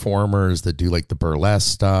that do like the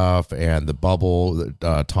burlesque stuff and the bubble,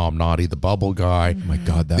 Tom Naughty, the bubble guy. Oh my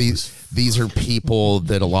God, these are people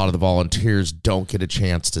that a lot of the volunteers don't get a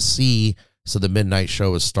chance to see. So the midnight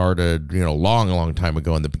show was started, long time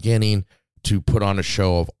ago in the beginning, to put on a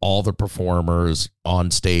show of all the performers on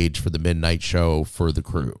stage for the midnight show for the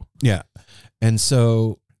crew. Yeah. And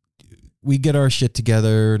so we get our shit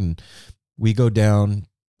together and we go down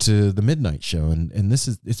to the midnight show, and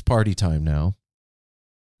it's party time now.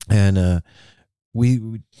 And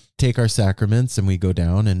we take our sacraments and we go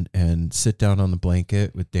down and sit down on the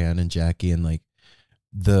blanket with Dan and Jackie, and like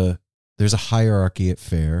there's a hierarchy at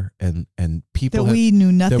fair, and people that we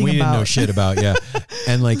knew nothing that we about. didn't know shit about. Yeah.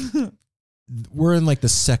 And like we're in like the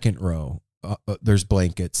second row. There's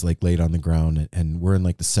blankets like laid on the ground, and we're in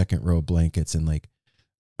like the second row of blankets, and like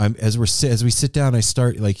as we sit down, I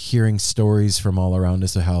start like hearing stories from all around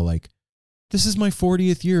us of how like, this is my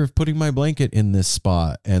 40th year of putting my blanket in this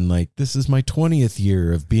spot, and like this is my 20th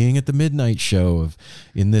year of being at the midnight show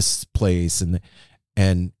in this place,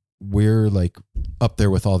 and we're like up there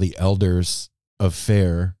with all the elders of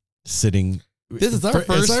fair sitting. This is our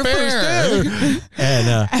first fair.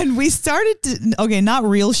 And we started to, not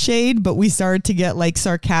real shade, but we started to get like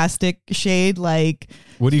sarcastic shade. Like,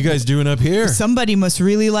 what are you guys doing up here? Somebody must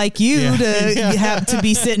really like you to have to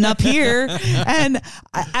be sitting up here. And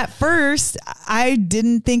at first I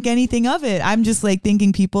didn't think anything of it. I'm just like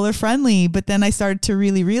thinking people are friendly. But then I started to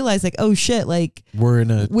really realize like, oh shit, like we're in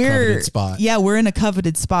a coveted spot. Yeah, we're in a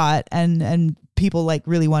coveted spot. And people like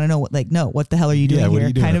really want to know what the hell are you doing here? What are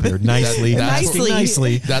you doing kind up of here? Nicely.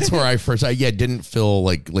 That's where I first, didn't feel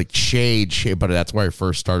like shade, but that's where I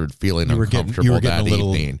first started feeling uncomfortable that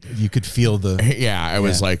evening. You could feel the. Yeah, I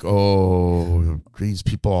was like, oh, these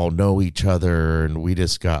people all know each other, and we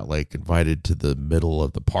just got like invited to the middle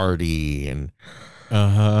of the party, and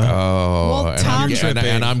well,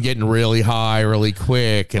 and I'm getting really high really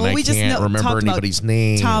quick, and I can't remember anybody's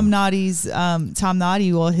name. Tom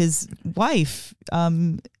Noddy, well, his wife,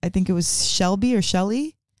 I think it was Shelby or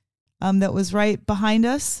Shelly, that was right behind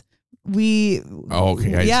us. I didn't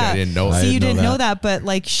know that. So you didn't know that, but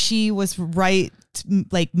like she was right,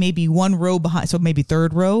 like maybe one row behind, so maybe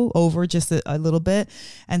third row over just a little bit.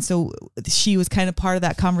 And so she was kind of part of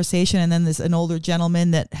that conversation. And then an older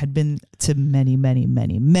gentleman that had been to many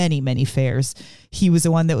fairs, he was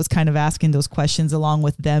the one that was kind of asking those questions along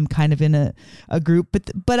with them, kind of in a group.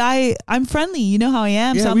 But I'm friendly, you know how I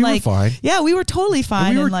am. Yeah, so I'm we like, were fine. Yeah, we were totally fine.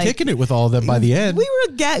 And we were like, kicking it with all of them by the end. We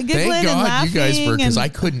were giggling Thank God and laughing. you guys were, because I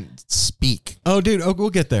couldn't speak. Oh, dude, we'll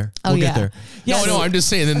get there. We'll get there. Yeah, no, I'm just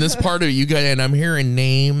saying, in this part of it, you guys, and I'm hearing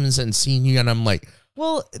names and seeing you, and I'm like,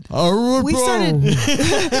 well, we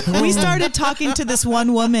started talking to this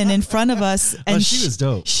one woman in front of us, and she was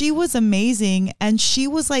dope. She was amazing, and she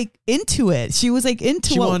was like into it. She was like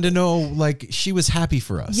into. She wanted to know, like, she was happy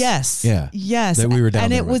for us. Yes. Yeah. Yes. That we were down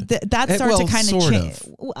and there it was that started to kind of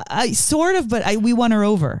change. Sort of, but we won her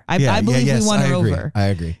over. I believe we won her over. I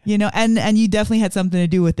agree. You know, and you definitely had something to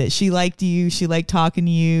do with it. She liked you. She liked talking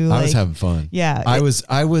to you. I was having fun. Yeah. I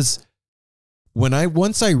was.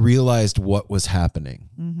 Once I realized what was happening,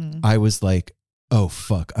 I was like, oh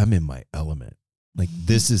fuck, I'm in my element. Like,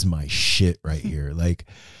 this is my shit right here. Like,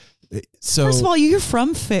 so first of all, you're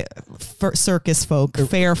from circus folk,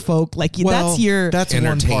 fair folk. Like, that's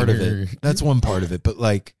one part of it. That's one part of it. But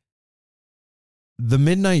like, the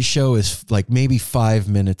midnight show is like maybe 5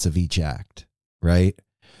 minutes of each act, right?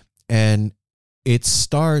 And it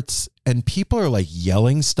starts, and people are like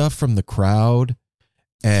yelling stuff from the crowd.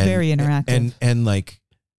 And, very interactive. And like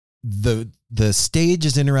the stage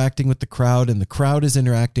is interacting with the crowd, and the crowd is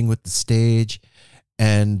interacting with the stage.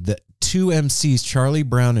 And the two MCs, Charlie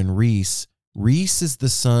Brown and Reese. Reese is the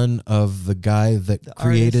son of the guy that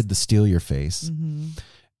created the Steal Your Face. Mm-hmm.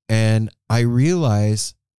 And I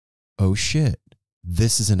realize, oh shit,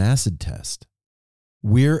 this is an acid test.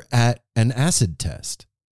 We're at an acid test.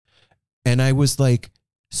 And I was like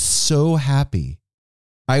so happy.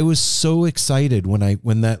 I was so excited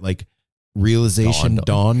when that like realization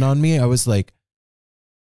dawned on me. I was like,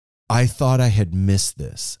 I thought I had missed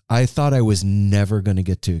this. I thought I was never going to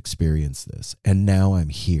get to experience this. And now I'm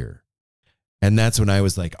here. And that's when I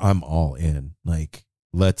was like, I'm all in. Like,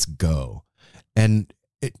 let's go. And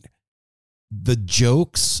the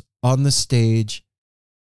jokes on the stage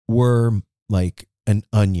were like an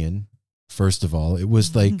onion. First of all, it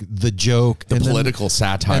was like the joke, the political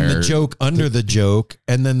satire, and the joke under the joke,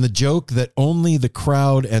 and then the joke that only the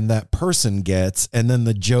crowd and that person gets, and then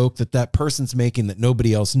the joke that person's making that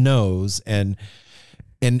nobody else knows, and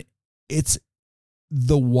it's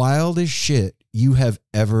the wildest shit you have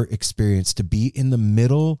ever experienced, to be in the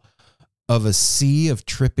middle of a sea of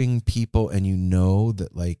tripping people, and you know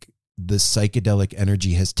that like the psychedelic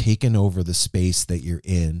energy has taken over the space that you're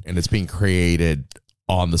in, and it's being created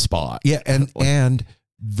on the spot. Yeah, and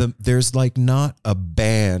there's like not a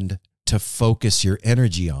band to focus your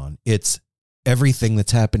energy on. It's everything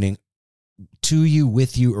that's happening to you,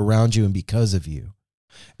 with you, around you, and because of you.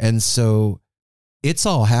 And so it's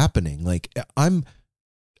all happening. Like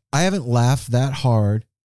I haven't laughed that hard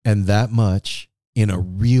and that much in a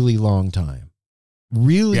really long time.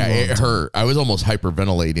 Really long it time. hurt. I was almost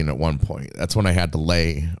hyperventilating at one point. That's when I had to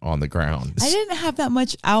lay on the ground. I didn't have that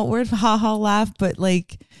much outward ha-ha laugh, but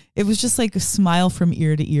like it was just like a smile from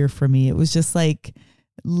ear to ear for me. It was just like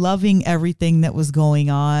loving everything that was going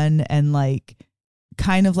on and like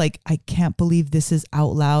kind of like, I can't believe this is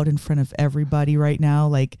out loud in front of everybody right now.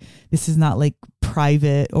 Like this is not like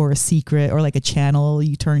private or a secret or like a channel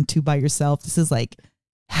you turn to by yourself. This is like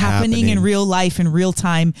happening in real life in real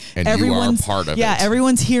time. And everyone's you are a part of it. Yeah,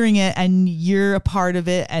 everyone's hearing it and you're a part of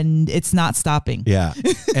it and it's not stopping. Yeah.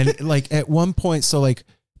 And like at one point, so like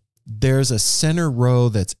there's a center row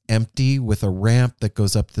that's empty with a ramp that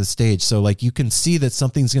goes up to the stage. So like you can see that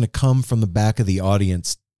something's going to come from the back of the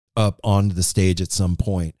audience up onto the stage at some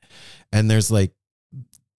point. And there's like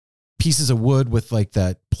pieces of wood with like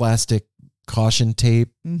that plastic caution tape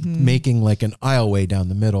making like an aisleway down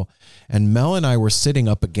the middle. And Mel and I were sitting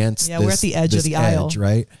up against we're at the edge of the aisle.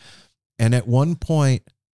 Right? And at one point,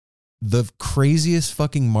 the craziest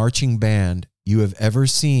fucking marching band you have ever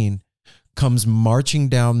seen comes marching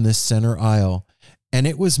down this center aisle. And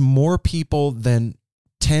it was more people than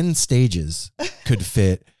 10 stages could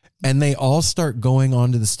fit. And they all start going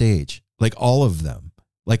onto the stage, like all of them.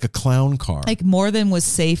 Like a clown car. Like more than was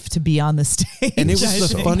safe to be on the stage. And it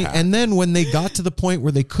was the funny. And then when they got to the point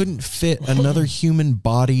where they couldn't fit another human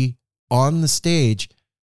body on the stage,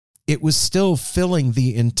 it was still filling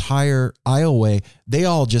the entire aisleway. They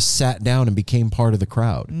all just sat down and became part of the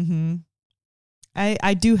crowd. Mm-hmm.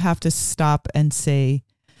 I do have to stop and say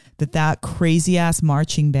that crazy ass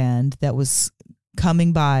marching band that was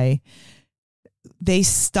coming by, they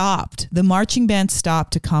stopped. The marching band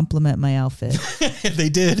stopped to compliment my outfit. They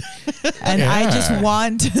did. And I just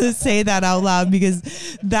want to say that out loud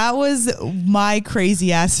because that was my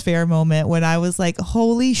crazy ass fair moment when I was like,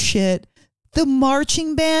 holy shit, the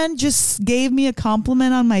marching band just gave me a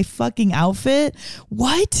compliment on my fucking outfit.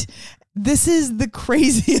 What? This is the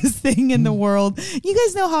craziest thing in the world. You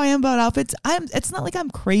guys know how I am about outfits. It's not like I'm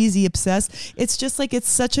crazy obsessed. It's just like it's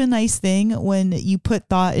such a nice thing when you put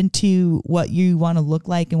thought into what you want to look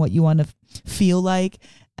like and what you want to feel like,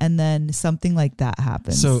 and then something like that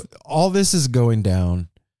happens. So all this is going down.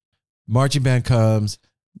 Marching band comes.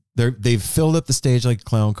 They've filled up the stage like a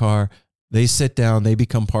clown car. They sit down. They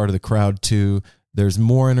become part of the crowd too. There's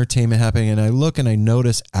more entertainment happening. And I look and I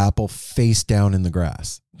notice Apple face down in the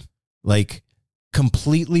grass. Like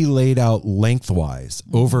completely laid out lengthwise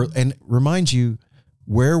over, and remind you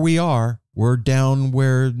where we are. We're down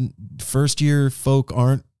where first year folk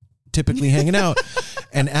aren't typically hanging out.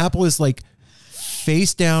 And Apple is like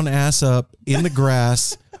face down, ass up in the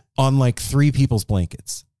grass on like 3 people's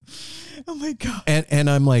blankets. Oh my God. And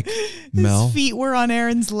I'm like, Mel. His feet were on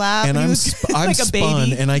Aaron's lap. And I'm like a spun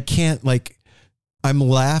baby. and I can't I'm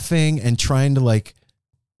laughing and trying to like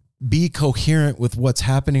be coherent with what's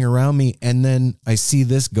happening around me. And then I see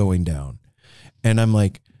this going down and I'm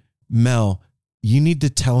like, Mel, you need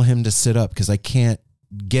to tell him to sit up because I can't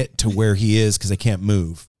get to where he is because I can't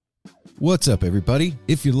move. What's up, everybody?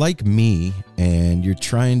 If you're like me and you're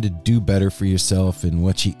trying to do better for yourself and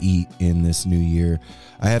what you eat in this new year,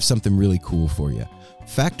 I have something really cool for you.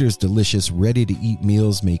 Factor's delicious, ready-to-eat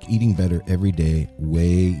meals make eating better every day way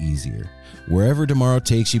easier. Wherever tomorrow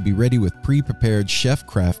takes you, be ready with pre-prepared,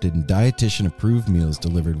 chef-crafted, and dietitian-approved meals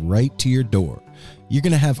delivered right to your door. You're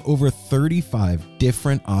going to have over 35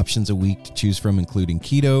 different options a week to choose from, including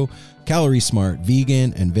keto, calorie smart,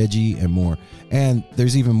 vegan, and veggie, and more. And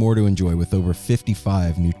there's even more to enjoy with over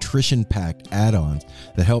 55 nutrition-packed add-ons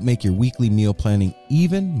that help make your weekly meal planning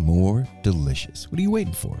even more delicious. What are you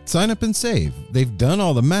waiting for? Sign up and save. They've done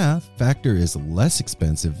all the math. Factor is less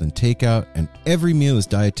expensive than takeout, and every meal is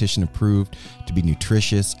dietitian approved to be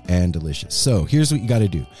nutritious and delicious. So here's what you got to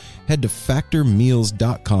do. Head to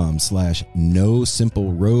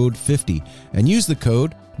factormeals.com/NoSimpleRoad50 and use the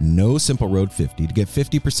code NoSimpleRoad50 to get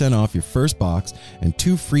 50% off your first box and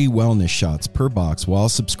 2 free wellness shots per box while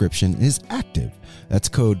subscription is active. That's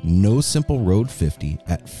code NoSimpleRoad50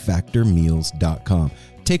 at factormeals.com.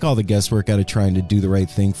 Take all the guesswork out of trying to do the right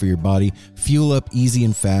thing for your body. Fuel up easy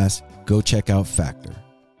and fast. Go check out Factor.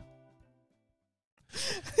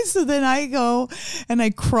 So then I go and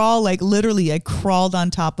I crawl, like literally I crawled on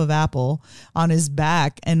top of Apple on his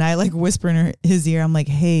back and I like whisper in his ear. I'm like,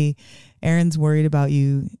 hey, Aaron's worried about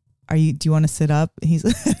you. do you want to sit up? He's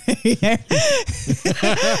I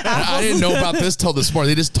didn't know about this till this morning.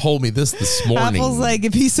 They just told me this morning. Apple's like,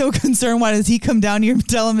 if he's so concerned, why does he come down here and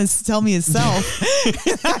tell me himself?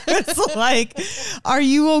 I was like, are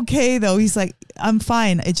you okay though? He's like, I'm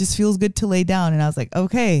fine. It just feels good to lay down. And I was like,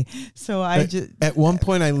 okay. So at one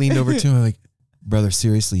point I leaned over to him, I'm like, brother,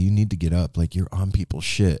 seriously, you need to get up. Like, you're on people's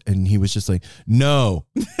shit. And he was just like, no.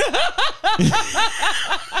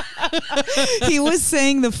 He was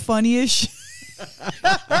saying the funniest shit.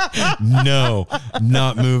 No,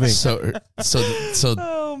 not moving. So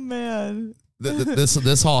Oh man.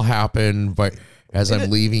 This all happened, but as I'm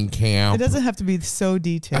leaving camp, It doesn't have to be so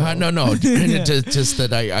detailed. no, just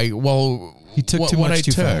that He took too much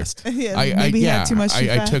too fast. Yeah, maybe he had too much too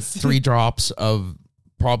I fast. took 3 drops of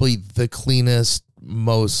probably the cleanest,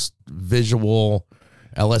 most visual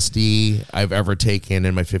LSD I've ever taken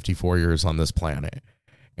in my 54 years on this planet.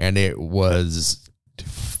 And it was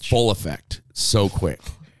full effect so quick.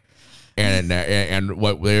 And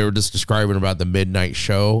what they were just describing about the midnight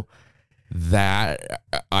show, that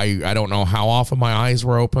I don't know how often my eyes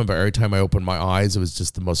were open, but every time I opened my eyes, it was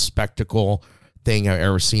just the most spectacle thing I've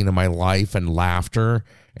ever seen in my life, and laughter.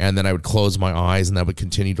 And then I would close my eyes and that would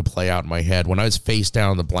continue to play out in my head. When I was face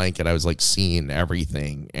down on the blanket, I was like seeing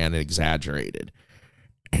everything and exaggerated.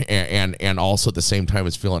 And also at the same time, I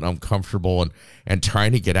was feeling uncomfortable and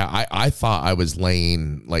trying to get out. I thought I was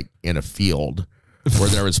laying like in a field where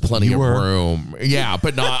there was plenty of room. Yeah,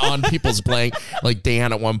 but not on people's blanket. Like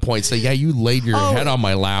Dan at one point said, yeah, you laid your head on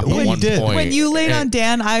my lap at one point. When you laid on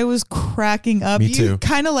Dan, I was cracking up. Me too.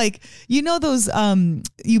 Kind of like, you know those,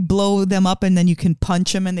 you blow them up and then you can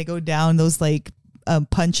punch them and they go down, those like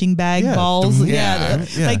punching bag balls. Yeah.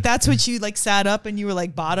 Like that's what you like sat up and you were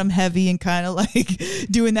like bottom heavy and kind of like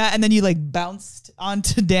doing that. And then you like bounced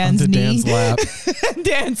onto Dan's knee. Dan's lap.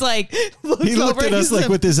 Dan's like, He looked at us like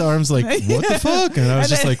with his arms like, what the fuck? And I was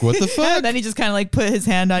just like, what the fuck? And then he just kind of like put his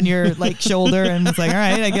hand on your like shoulder and was like, all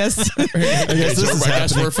right, I guess. I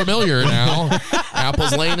guess we're familiar now.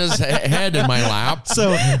 Apple's laying his head in my lap.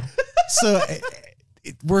 So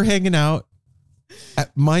we're hanging out.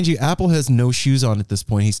 Mind you, Apple has no shoes on at this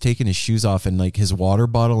point. He's taken his shoes off and like his water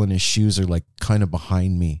bottle and his shoes are like kind of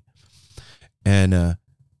behind me. And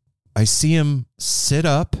I see him sit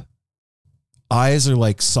up. Eyes are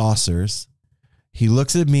like saucers. He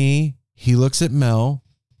looks at me. He looks at Mel.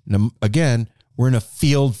 And again, we're in a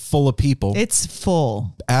field full of people. It's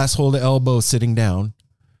full. Asshole to elbow sitting down.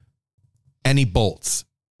 And he bolts.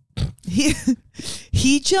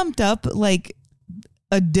 He jumped up like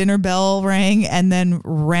a dinner bell rang and then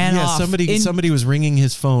ran off. Somebody was ringing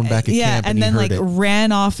his phone back at camp and then he like heard it.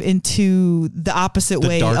 ran off into the opposite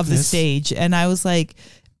way of the darkness. stage. And I was like,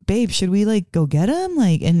 babe, should we like go get him?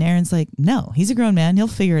 Like, and Aaron's like, no, he's a grown man. He'll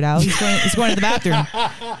figure it out. He's going to the bathroom.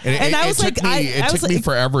 And I was like, it took me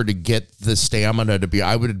forever to get the stamina to be,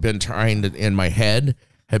 I would have been trying to, in my head,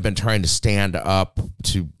 had been trying to stand up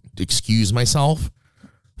to excuse myself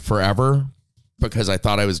forever because I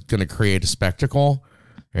thought I was going to create a spectacle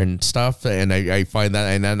and stuff. And I find that,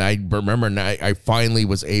 and then I remember I finally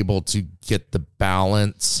was able to get the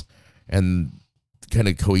balance and kind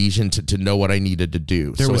of cohesion to know what I needed to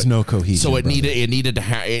do. There was no cohesion. So it needed to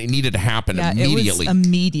happen immediately. It was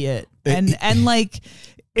immediate. And like,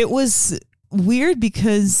 it was weird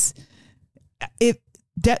because it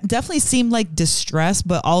definitely seemed like distress,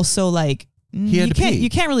 but also like, you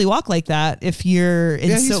can't really walk like that if you're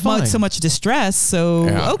in so much distress.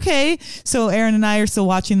 So okay, so Aaron and I are still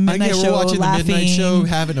watching the midnight show, watching laughing, the midnight show,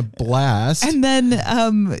 having a blast. And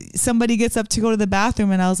then somebody gets up to go to the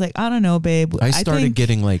bathroom, and I was like, I don't know, babe. I started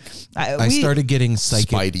getting psychic.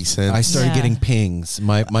 Spidey sense. I started getting pings.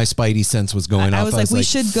 My Spidey sense was going off. I was like, we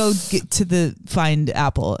should go get to find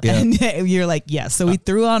Apple. Yeah. And you're like, yes. So we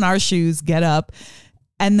threw on our shoes, get up,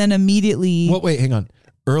 and then immediately. Wait, hang on.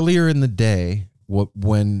 Earlier in the day,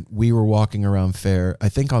 when we were walking around Fair, I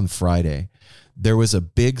think on Friday, there was a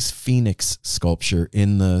big phoenix sculpture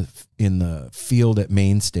in the field at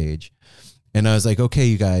Main Stage. And I was like, okay,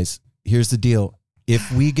 you guys, here's the deal.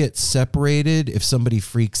 If we get separated, if somebody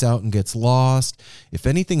freaks out and gets lost, if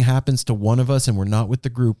anything happens to one of us and we're not with the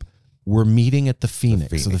group, we're meeting at the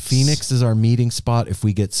Phoenix. So the Phoenix is our meeting spot if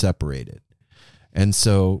we get separated. And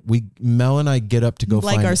so Mel and I get up to go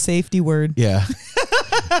find our safety word. Yeah.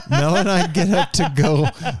 Mel and I get up to go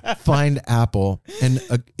find Apple, and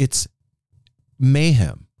it's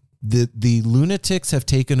mayhem. The lunatics have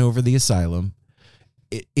taken over the asylum.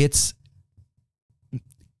 It's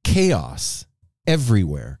chaos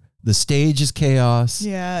everywhere. The stage is chaos.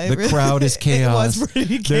 Yeah. The crowd is chaos. It was pretty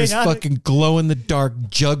chaotic. There's fucking glow in the dark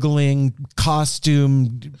juggling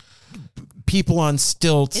costume people on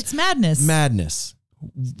stilts. It's madness. Madness.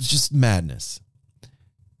 Just madness.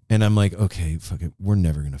 And I'm like, okay, fuck it. We're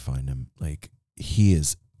never going to find him. Like, he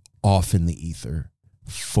is off in the ether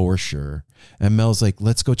for sure. And Mel's like,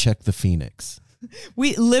 let's go check the Phoenix.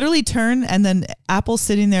 We literally turn, and then Apple's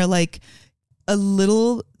sitting there like a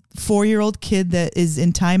little 4-year-old kid that is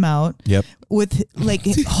in timeout. Yep. With like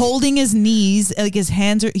holding his knees, like his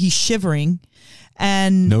hands are, he's shivering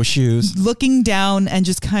and no shoes, looking down and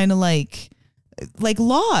just kind of like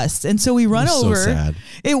lost. And so we run over. So sad.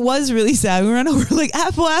 It was really sad. We run over like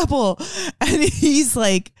Apple. And he's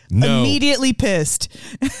like immediately pissed.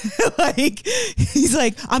 Like he's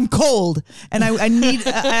like, I'm cold and I need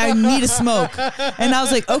a smoke. And I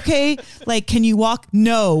was like, okay, like, can you walk?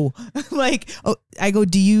 No. Like, oh, I go,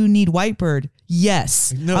 do you need Whitebird?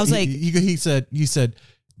 Yes. No, I was like, you said,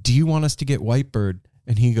 do you want us to get Whitebird?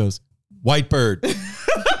 And he goes, Whitebird.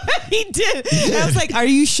 he did. And I was like, are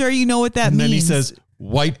you sure you know what that means? And then he says,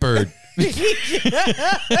 Whitebird.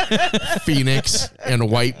 Phoenix and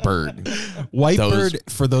Whitebird. Whitebird,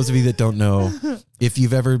 for those of you that don't know, if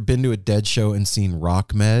you've ever been to a Dead show and seen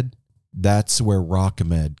RockMed, that's where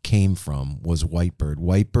RockMed came from, was Whitebird.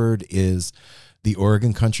 Whitebird is the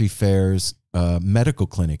Oregon Country Fair's medical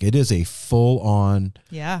clinic. It is a full-on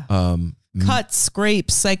cuts,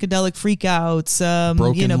 scrapes, psychedelic freakouts,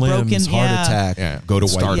 broken limbs, heart attack. Yeah. Go to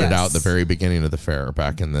Started Whitebird. out the very beginning of the fair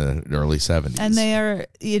back in the early 70s. And they are,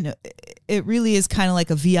 it really is kind of like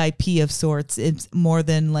a VIP of sorts. It's more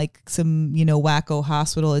than like some, wacko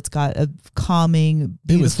hospital. It's got a calming,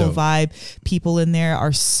 beautiful vibe. People in there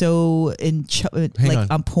are so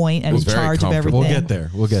on point and in charge of everything.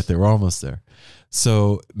 We'll get there. We're almost there.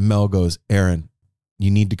 So Mel goes, Aaron,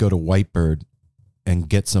 you need to go to Whitebird and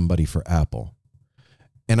get somebody for Apple.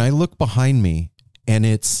 And I look behind me, and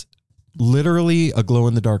it's literally a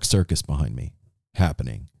glow-in-the-dark circus behind me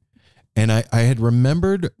happening. And I had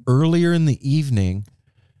remembered earlier in the evening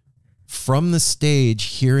from the stage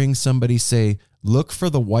hearing somebody say, look for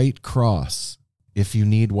the white cross if you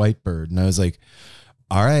need Whitebird. And I was like,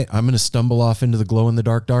 all right, I'm going to stumble off into the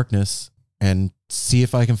glow-in-the-dark darkness and see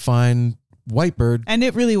if I can find Whitebird. And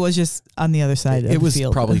it really was just on the other side of the field. It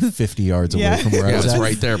was probably 50 yards away from where I was at. It was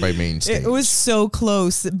right there by main stage. It was so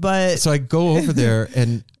close, but... So I go over there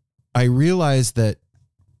and I realize that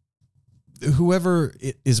whoever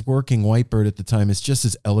is working Whitebird at the time is just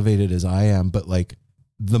as elevated as I am, but like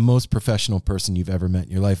the most professional person you've ever met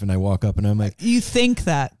in your life. And I walk up and I'm like... You think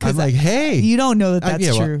that. I'm like, hey. You don't know that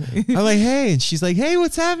that's true. I'm like, hey. And she's like, hey,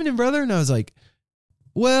 what's happening, brother? And I was like,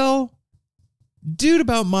 well... dude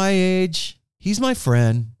about my age, he's my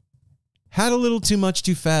friend, had a little too much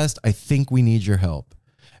too fast. I think we need your help.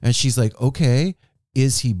 And she's like, okay,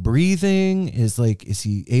 is he breathing? Is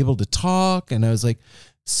he able to talk? And I was like,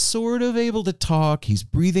 sort of able to talk. He's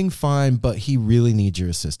breathing fine, but he really needs your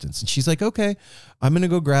assistance. And she's like, okay, I'm going to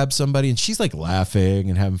go grab somebody. And she's like laughing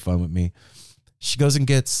and having fun with me. She goes and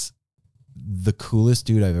gets the coolest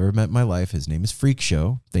dude I've ever met in my life. His name is Freak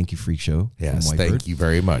Show. Thank you, Freak Show. Yes, thank you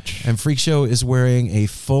very much. And Freak Show is wearing a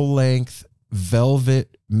full-length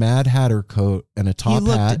velvet Mad Hatter coat and a top hat. He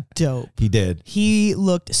looked dope. He did. He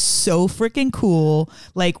looked so freaking cool.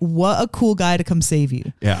 Like, what a cool guy to come save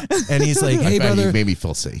you. Yeah. And he's like, hey, brother. He made me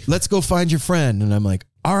feel safe. Let's go find your friend. And I'm like,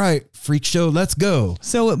 all right, Freak Show, let's go.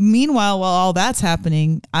 So meanwhile, while all that's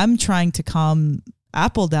happening, I'm trying to calm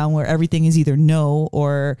Apple down where everything is either no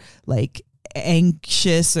or like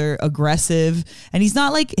anxious or aggressive, and he's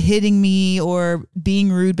not like hitting me or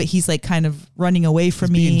being rude, but he's like kind of running away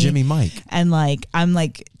from me, being Jimmy Mike. And like I'm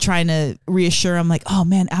like trying to reassure him, like, oh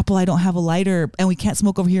man, Apple, I don't have a lighter and we can't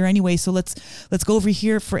smoke over here anyway, so let's go over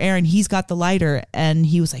here for Aaron, he's got the lighter. And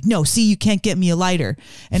he was like, no, see, you can't get me a lighter.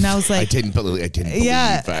 And I was like, I didn't believe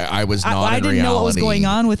I was not I in didn't reality. know what was going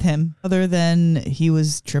on with him other than he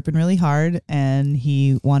was tripping really hard and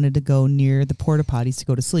he wanted to go near the porta potties to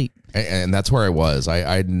go to sleep. And that's where I was.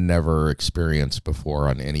 I'd never experienced before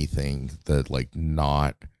on anything that like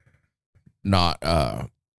not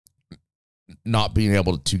being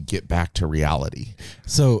able to get back to reality.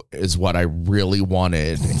 So is what I really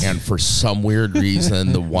wanted. And for some weird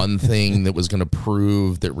reason, the one thing that was going to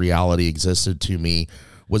prove that reality existed to me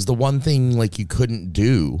was the one thing like you couldn't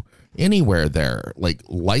do anywhere there, like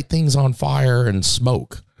light things on fire and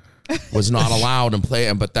smoke. Was not allowed and play,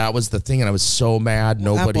 but that was the thing, and I was so mad.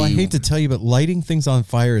 Nobody. Apple, I hate to tell you, but lighting things on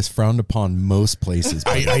fire is frowned upon most places.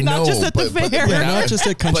 I know, not just at the fair. Not just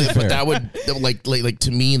at country fair. But that would like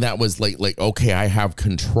to me that was like okay, I have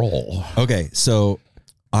control. Okay, so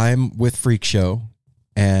I'm with Freak Show,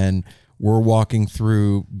 and we're walking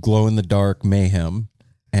through glow in the dark mayhem,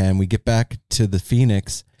 and we get back to the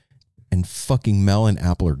Phoenix, and fucking Mel and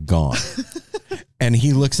Apple are gone. And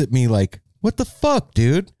he looks at me like, what the fuck,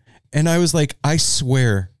 dude? And I was like, I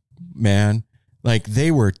swear, man, like they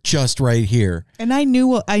were just right here. And I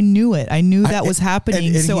knew it. I knew that was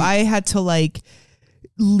happening. and so I had to like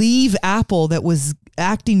leave Apple that was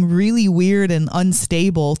acting really weird and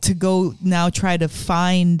unstable to go now try to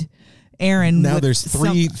find Aaron. Now there's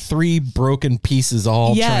three broken pieces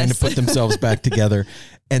all trying to put themselves back together.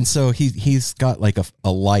 And so he's got like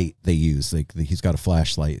a light they use. Like he's got a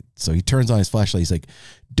flashlight. So he turns on his flashlight. He's like,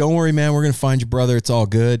 don't worry, man. We're going to find your brother. It's all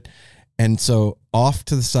good. And so off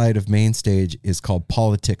to the side of main stage is called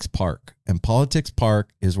Politics Park. And Politics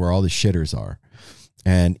Park is where all the shitters are.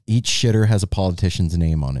 And each shitter has a politician's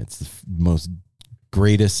name on it. It's the most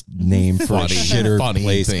greatest name for a shitter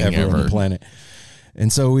place ever on the planet.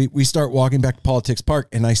 And so we start walking back to Politics Park,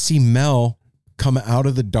 and I see Mel come out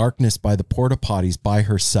of the darkness by the porta potties by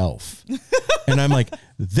herself. And I'm like,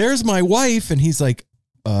 there's my wife. And he's like,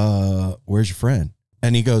 where's your friend?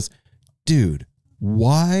 And he goes, dude,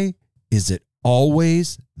 why is it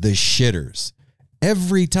always the shitters?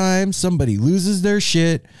 Every time somebody loses their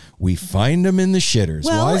shit, we find them in the shitters.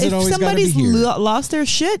 Well, why is it always got to be here? If somebody's lost their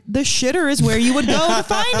shit, the shitter is where you would go to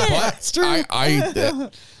find it. That's true.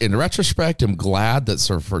 I in retrospect, I'm glad that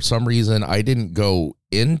for some reason I didn't go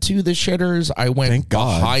into the shitters. I went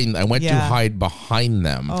behind. I went to hide behind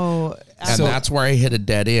them. Oh, and that's where I hit a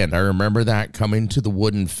dead end. I remember that coming to the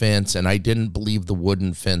wooden fence, and I didn't believe the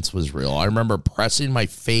wooden fence was real. I remember pressing my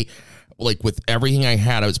face. Like with everything I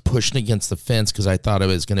had, I was pushing against the fence because I thought I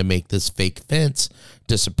was going to make this fake fence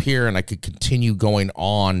disappear, and I could continue going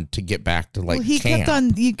on to get back to like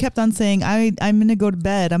camp. He kept on saying, I'm going to go to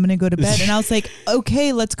bed. I'm going to go to bed. And I was like,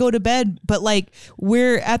 okay, let's go to bed. But like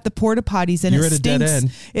we're at the porta potties and You're it at stinks. A dead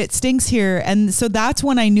end. It stinks here. And so that's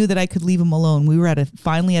when I knew that I could leave him alone. We were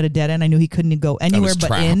finally at a dead end. I knew he couldn't go anywhere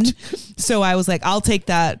but in. So I was like, I'll take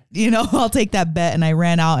that, I'll take that bet. And I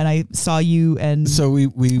ran out and I saw you and so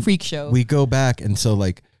we Freak Show. We go back, and so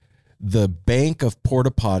like the bank of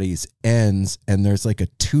porta potties ends, and there's like a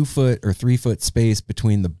 2 foot or 3 foot space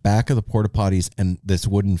between the back of the porta potties and this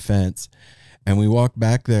wooden fence. And we walk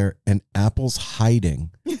back there, and Apple's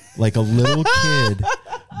hiding like a little kid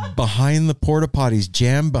behind the porta potties,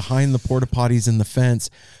 jammed behind the porta potties in the fence,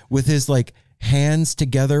 with his like hands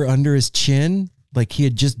together under his chin, like he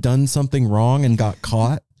had just done something wrong and got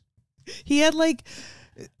caught. He had like,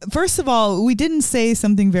 first of all, we didn't say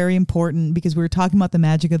something very important because we were talking about the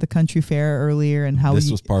magic of the country fair earlier and how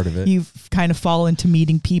this was part of it. You've kind of fallen into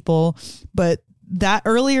meeting people. But that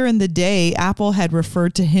earlier in the day, Apple had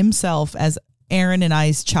referred to himself as Aaron and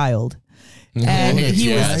I's child. And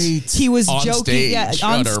he was on joking stage,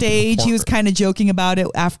 on stage. He was kind of joking about it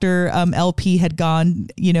after LP had gone.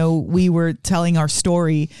 We were telling our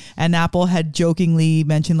story, and Apple had jokingly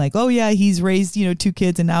mentioned like, "Oh yeah, he's raised 2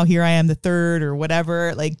 kids, and now here I am, the third, or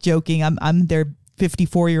whatever." Like joking, I'm their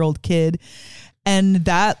 54-year-old kid, and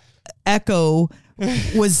that echo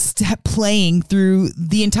was playing through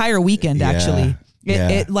the entire weekend. Actually.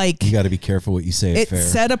 It like you got to be careful what you say. It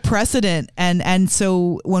set a precedent, and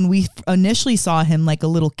so when we initially saw him like a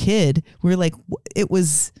little kid, we were like, it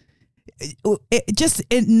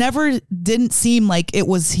never didn't seem like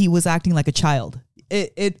he was acting like a child.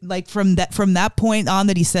 It like from that point on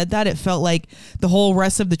that he said that, it felt like the whole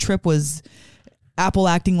rest of the trip was Apple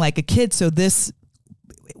acting like a kid. So this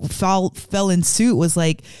fell in suit was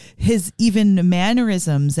like his even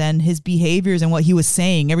mannerisms and his behaviors and what he was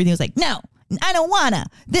saying. Everything was like, no, I don't wanna.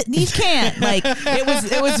 These can't. Like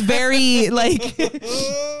it was very like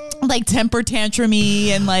temper tantrumy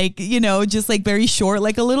and like just like very short,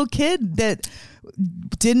 like a little kid that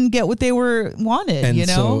didn't get what they wanted. And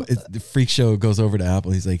so the Freak Show goes over to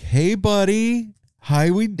Apple. He's like, "Hey, buddy, how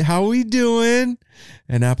we doing?"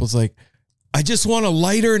 And Apple's like, "I just want a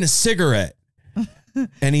lighter and a cigarette."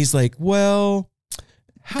 And he's like, "Well,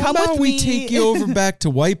 how about we take you over back to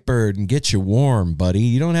Whitebird and get you warm, buddy?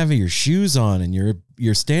 You don't have your shoes on, and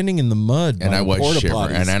you're standing in the mud." And I was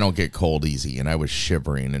shivering, and I don't get cold easy, and I was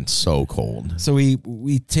shivering and so cold. So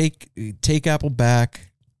we take Apple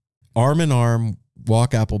back, arm in arm,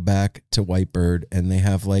 walk Apple back to Whitebird, and they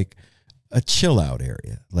have like a chill out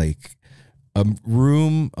area, like a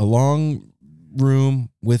long room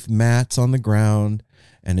with mats on the ground,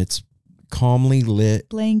 and it's calmly lit,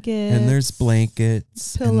 blankets, and there's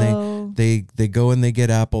blankets, pillow. And they go and they get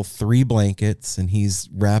Apple 3 blankets, and he's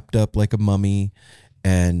wrapped up like a mummy,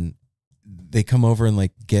 and they come over and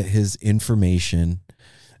like get his information,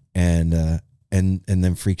 and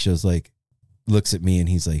then Freak Show's like looks at me and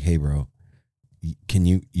he's like, "Hey bro,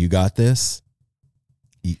 you got this?"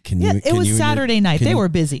 It was Saturday night. They were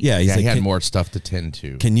busy. Yeah, he had more stuff to tend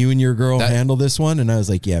to. Can you and your girl handle this one? And I was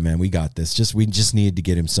like, yeah, man, we got this. We just needed to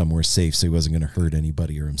get him somewhere safe so he wasn't going to hurt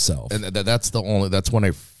anybody or himself. And that's when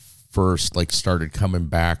I first like started coming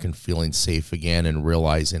back and feeling safe again and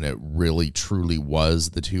realizing it really truly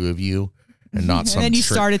was the two of you and not some. And then you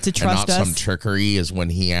started to trust us. Some trickery is when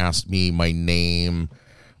he asked me my name.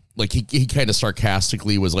 Like he kind of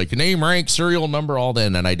sarcastically was like name, rank, serial number, all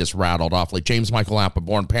then, and I just rattled off like James Michael Appa,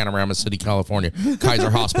 born Panorama City, California, Kaiser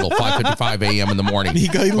Hospital, 5:55 a.m. in the morning. He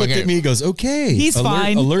looked at me. He goes, "Okay, he's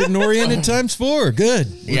fine. Alert and oriented ×4. Good.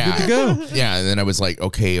 We're good to go." Yeah, and then I was like,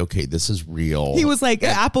 "Okay, this is real." He was like,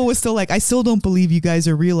 Apple was still like, "I still don't believe you guys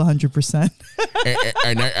are real 100%."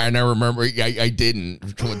 and I remember I didn't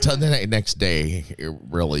until the next day,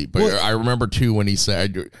 really, but I remember too when he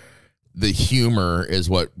said. The humor is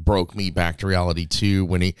what broke me back to reality too.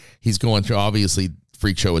 When he's going through, obviously,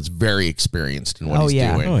 Freak Show is very experienced in what he's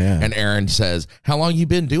doing. Oh, yeah. And Aaron says, "How long you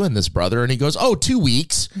been doing this, brother?" And he goes, "Oh, 2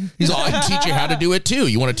 weeks." He's all, "I can teach you how to do it too.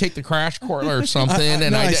 You want to take the crash course or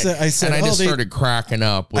something?" I started cracking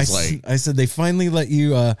up. I said, "They finally let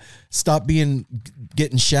you stop getting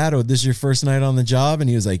shadowed. This is your first night on the job." And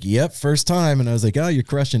he was like, "Yep, first time." And I was like, "Oh, you're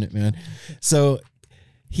crushing it, man." So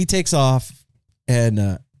he takes off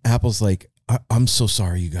and Apple's like, I'm so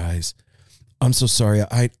sorry, you guys. I'm so sorry.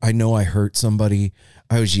 I know I hurt somebody.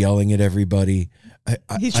 I was yelling at everybody.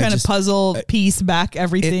 He's trying to puzzle piece back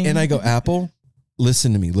everything. And I go, Apple,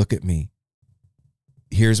 listen to me. Look at me.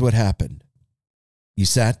 Here's what happened. You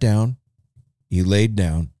sat down. You laid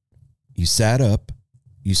down. You sat up.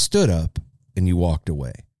 You stood up. And you walked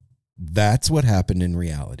away. That's what happened in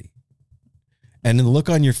reality. And the look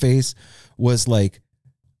on your face was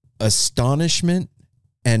astonishment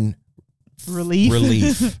and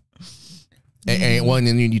relief.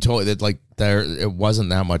 And you told me that it wasn't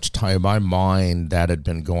that much time. In my mind, that had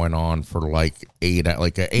been going on for an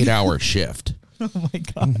 8-hour shift. Oh my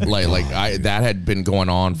God. That had been going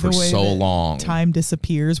on for so long. Time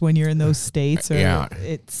disappears when you're in those states.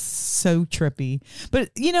 It's so trippy.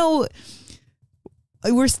 But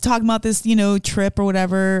we're talking about this, trip or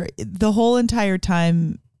whatever. The whole entire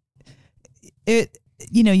time,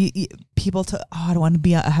 people I don't want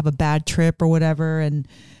to have a bad trip or whatever. And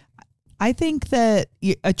I think that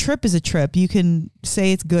a trip is a trip. You can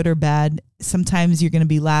say it's good or bad. Sometimes you're going to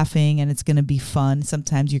be laughing and it's going to be fun.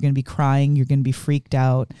 Sometimes you're going to be crying. You're going to be freaked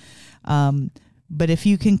out. But if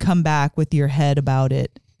you can come back with your head about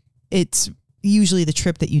it, it's usually the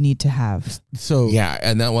trip that you need to have. So yeah,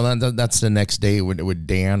 and that's the next day when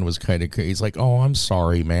Dan was kind of, he's like, "Oh, I'm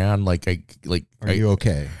sorry, man. Are you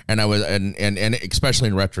okay?" And I was, and especially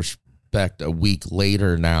in retrospect, a week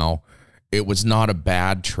later now, it was not a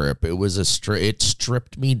bad trip. It was it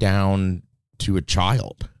stripped me down to a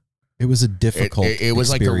child. It was a difficult. It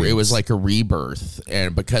was like a rebirth,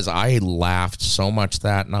 and because I laughed so much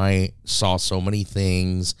that night, saw so many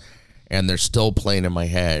things. And they're still playing in my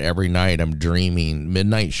head every night. I'm dreaming.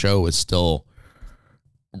 Midnight Show is still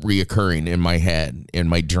reoccurring in my head, in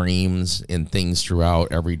my dreams, in things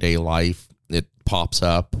throughout everyday life. It pops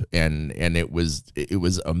up, and it was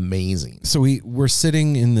amazing. So we're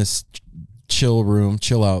sitting in this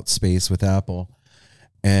chill out space with Apple,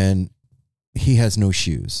 and he has no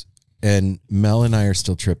shoes, and Mel and I are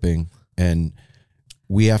still tripping, and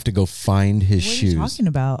we have to go find his shoes. What are you talking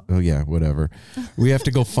about? Oh, yeah, whatever. We have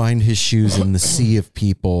to go find his shoes in the sea of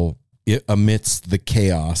people amidst the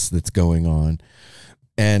chaos that's going on.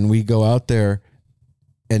 And we go out there,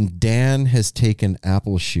 and Dan has taken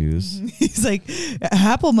Apple's shoes. He's like,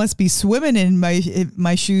 Apple must be swimming in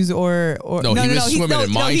my shoes or No, he was swimming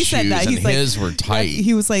in my shoes, and his were tight.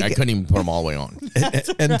 He was like, I couldn't even put them all the way on.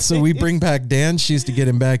 and so we bring back Dan's shoes to get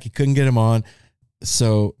him back. He couldn't get him on.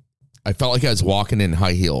 So I felt like I was walking in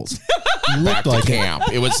high heels. Looked like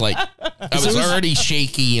camp. It was like I was already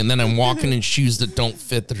shaky, and then I'm walking in shoes that don't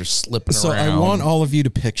fit, that are slipping around. So I want all of you to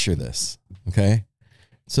picture this, okay?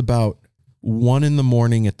 It's about 1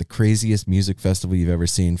 a.m. at the craziest music festival you've ever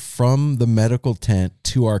seen. From the medical tent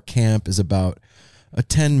to our camp is about a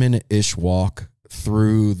 10-minute-ish walk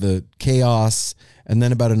through the chaos, and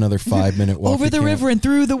then about another 5-minute walk over the river and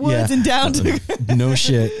through the woods and down to no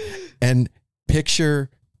shit. And picture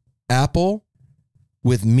Apple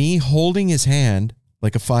with me holding his hand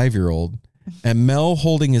like a 5-year-old and Mel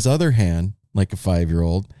holding his other hand like a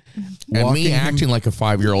 5-year-old. And me acting like a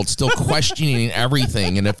 5-year-old, still questioning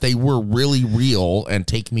everything and if they were really real and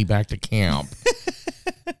take me back to camp.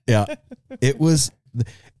 Yeah, it was.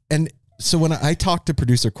 And so when I talked to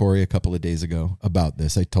producer Corey a couple of days ago about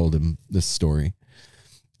this, I told him this story.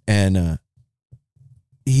 And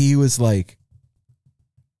he was like,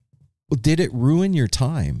 did it ruin your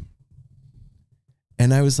time?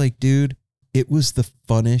 And I was like, dude, it was the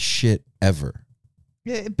funnest shit ever.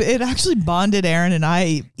 It actually bonded Aaron and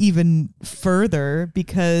I even further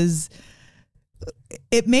because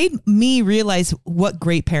it made me realize what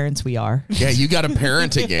great parents we are. Yeah, you got a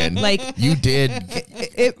parent again. Like you did.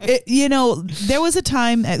 You know, there was a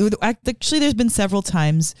time, actually there's been several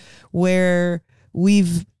times where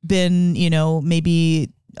we've been, you know,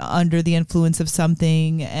 maybe under the influence of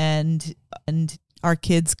something and our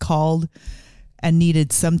kids called and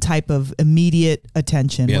needed some type of immediate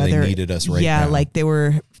attention. Yeah, whether, they needed us right yeah, now. like they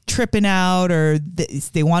were tripping out or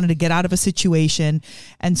they wanted to get out of a situation.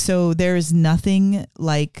 And so there is nothing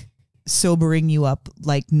like sobering you up,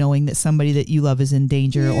 like knowing that somebody that you love is in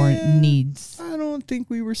danger or needs. I don't think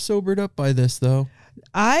we were sobered up by this, though.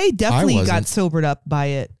 I definitely got wasn't. sobered up by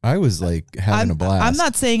it. I was like having a blast. I'm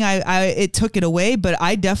not saying I it took it away, but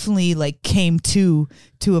I definitely like came to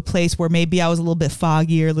a place where maybe I was a little bit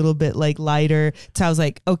foggier, a little bit like lighter. So I was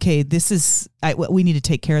like, okay, this is we need to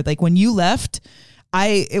take care of. Like when you left,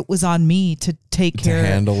 it was on me to take care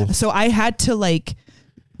handle. of. So I had to like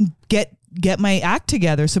get my act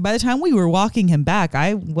together. So by the time we were walking him back,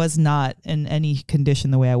 I was not in any condition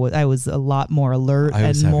the way I was. I was a lot more alert I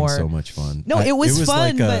was and having more. so much fun. No, it was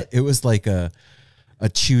fun, but it was like a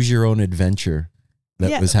choose your own adventure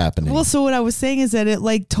that was happening. Well, so what I was saying is that it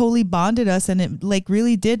like totally bonded us, and it like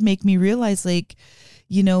really did make me realize, like,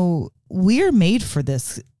 you know, we're made for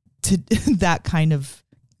this, to that kind of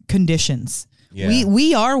conditions. Yeah.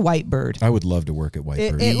 We are Whitebird. I would love to work at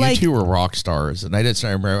Whitebird. You two were rock stars, and I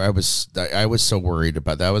remember I was so worried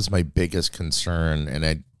about that. Was my biggest concern,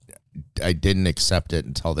 and I didn't accept it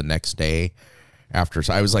until the next day. After,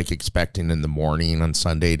 so I was like expecting in the morning on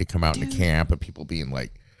Sunday to come out into camp and people being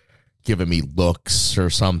like giving me looks or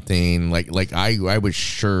something. Like I was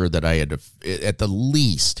sure that I had at the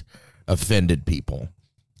least offended people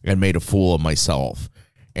and made a fool of myself.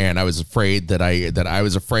 And I was afraid that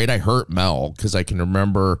I hurt Mel, because I can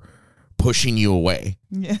remember pushing you away.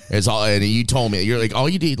 Yeah. And you told me, you're like, all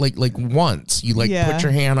you did like once you put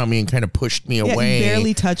your hand on me and kind of pushed me away. You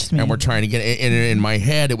barely touched me. And we're trying to get in my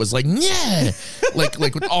head. It was like, yeah,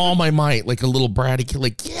 like with all my might, like a little bratty kid,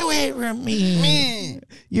 like, get away from me.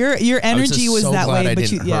 Your energy was so that glad way, I but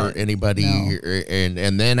didn't hurt anybody. No.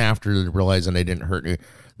 And then after realizing I didn't hurt you,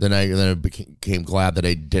 then I became glad that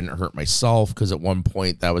I didn't hurt myself, because at one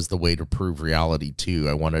point that was the way to prove reality too.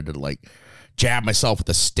 I wanted to like jab myself with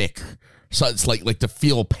a stick, so it's like to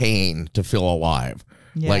feel pain, to feel alive.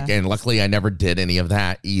 Yeah. Like, and luckily I never did any of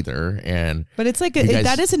that either. But it's like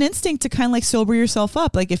that is an instinct to kind of like sober yourself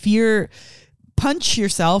up. Like if you're punch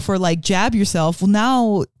yourself or like jab yourself, well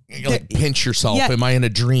now you like pinch yourself. Am I in a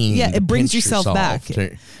dream? Yeah, it brings yourself back.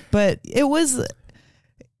 But it was,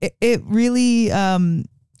 it really,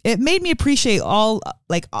 it made me appreciate all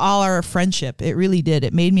our friendship. It really did.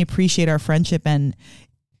 It made me appreciate our friendship, and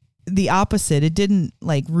the opposite. It didn't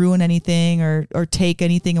like ruin anything or take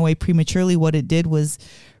anything away prematurely. What it did was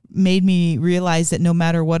made me realize that no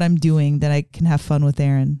matter what I'm doing, that I can have fun with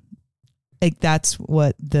Aaron. Like that's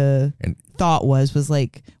what the thought was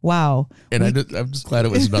like, wow. And I'm just glad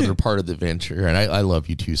it was another part of the venture. And I love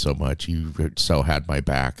you two so much. You so had my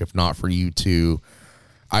back. If not for you two,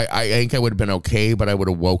 I think I would have been okay, but I would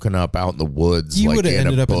have woken up out in the woods. You like would have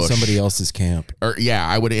ended up in bush. somebody else's camp. Or yeah,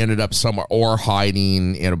 I would have ended up somewhere, or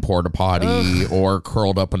hiding in a porta potty, or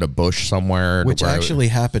curled up in a bush somewhere. Which actually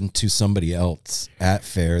happened to somebody else at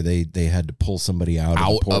fair. They had to pull somebody out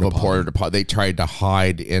of a porta potty. They tried to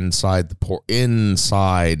hide inside the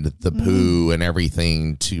poo and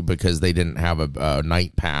everything because they didn't have a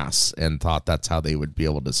night pass and thought that's how they would be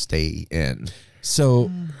able to stay in. So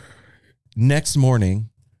next morning,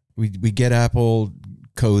 we get Apple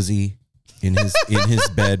cozy in his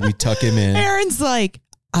bed. We tuck him in. Aaron's like,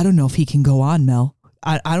 I don't know if he can go on, Mel.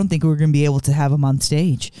 I don't think we're going to be able to have him on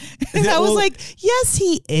stage. And I was like, yes,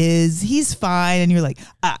 he is. He's fine. And you're like,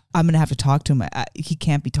 I'm going to have to talk to him. He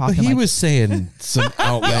can't be talking. He was saying some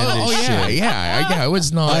outlandish shit. Yeah. It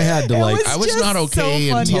was not. I had to like. I was not okay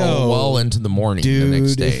so until well into the morning dude, the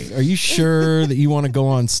next day. Are you sure that you want to go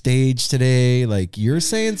on stage today? Like, you're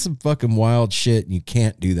saying some fucking wild shit and you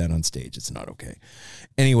can't do that on stage. It's not okay.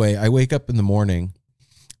 Anyway, I wake up in the morning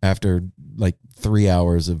after like 3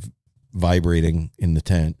 hours of vibrating in the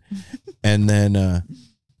tent, and then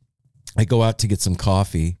I go out to get some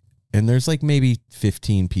coffee, and there's like maybe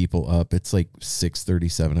 15 people up. It's like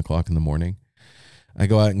 6:30, 7 o'clock in the morning. I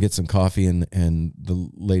go out and get some coffee, and the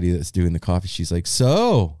lady that's doing the coffee, she's like,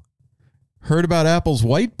 so heard about Apple's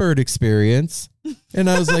Whitebird experience? And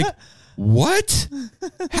I was like, what?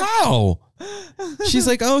 How? She's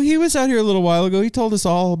like, oh, he was out here a little while ago. He told us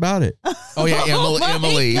all about it. Oh yeah,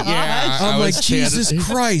 Emily. Yeah, I'm like, Jesus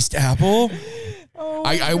Christ, Apple.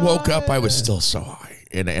 I woke up. I was still so high,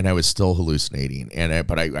 and I was still hallucinating.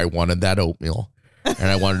 But I wanted that oatmeal, and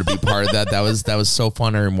I wanted to be part of that. That was so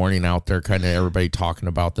fun every morning out there, kind of everybody talking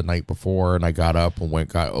about the night before. And I got up and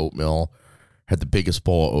got oatmeal. Had the biggest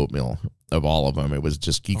bowl of oatmeal of all of them. It was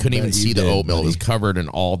just you couldn't even see the oatmeal. Buddy. It was covered in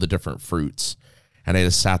all the different fruits. And I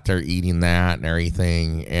just sat there eating that and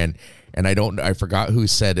everything. And I forgot who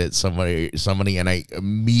said it. Somebody, and I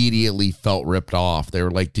immediately felt ripped off. They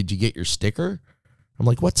were like, did you get your sticker? I'm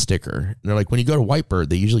like, what sticker? And they're like, when you go to Whitebird,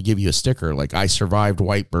 they usually give you a sticker. Like, I survived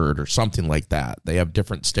Whitebird or something like that. They have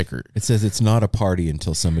different stickers. It says it's not a party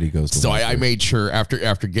until somebody goes to So I made sure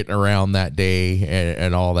after getting around that day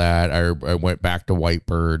and all that, I went back to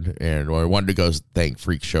Whitebird and I wanted to go thank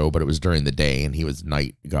Freak Show, but it was during the day and he was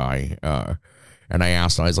night guy. And I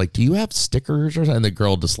asked him, I was like, do you have stickers or something? And the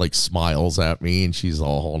girl just like smiles at me and she's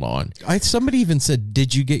all, hold on. Somebody even said,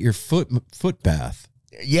 did you get your foot bath?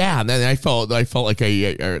 Yeah, and then I felt like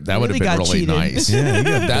that would have been really cheated. Nice. Yeah,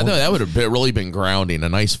 that would have really been grounding. A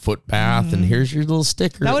nice foot bath, and here's your little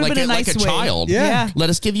sticker. That would have been like a nice a child. Yeah. Let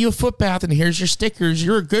us give you a foot bath, and here's your stickers.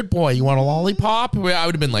 You're a good boy. You want a lollipop? I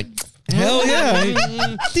would have been like, hell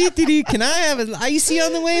yeah! Can I have an icy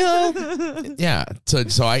on the way home? Yeah.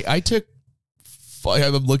 So I took.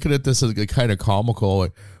 I'm looking at this as kind of comical.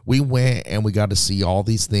 We went and we got to see all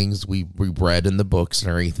these things we read in the books and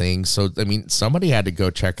everything. So, I mean, somebody had to go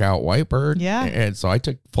check out Whitebird. Yeah. And so I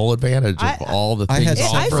took full advantage of all the things.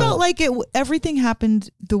 I felt like everything happened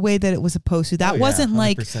the way that it was supposed to. That wasn't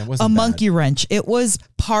like a monkey wrench. It was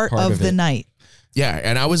part of the night. Yeah.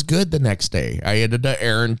 And I was good the next day. I ended up,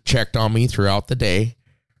 Aaron checked on me throughout the day.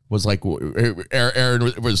 Was like,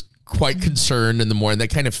 Aaron was quite concerned in the morning. That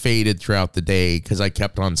kind of faded throughout the day because I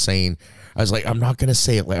kept on saying, I was like, I'm not going to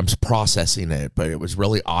say it. I'm processing it, but it was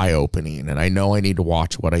really eye-opening, and I know I need to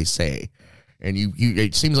watch what I say. And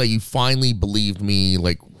it seems like you finally believed me,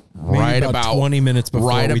 like right about 20 minutes before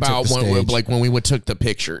right we about took the when, stage. like when we took the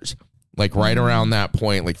pictures, like right around that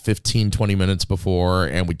point, like 15, 20 minutes before,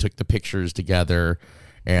 and we took the pictures together.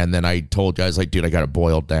 And then I told you, I was like, dude, I got it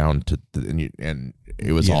boiled down to, and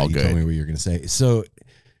it was all good. Told me what you were going to say. So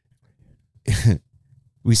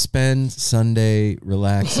we spend Sunday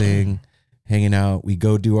relaxing. Hanging out, we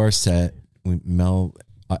go do our set. Mel,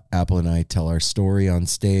 Apple, and I tell our story on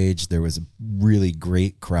stage. There was a really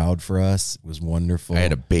great crowd for us. It was wonderful. I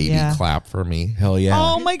had a baby clap for me. Hell yeah!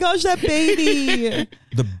 Oh my gosh, that baby!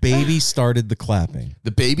 The baby started the clapping.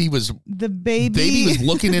 The baby was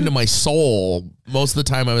looking into my soul most of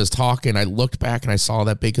the time I was talking. I looked back and I saw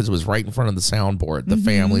that baby because it was right in front of the soundboard. The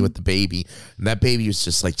family with the baby, and that baby was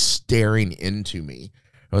just like staring into me.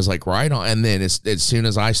 I was like, right on. And then as soon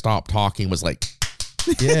as I stopped talking, was like,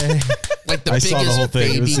 yeah, like the I biggest saw the whole thing.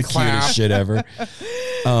 baby It was the clap. cutest shit ever.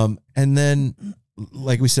 And then,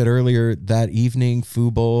 like we said earlier, that evening,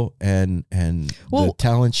 Fubo and the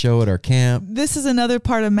talent show at our camp. This is another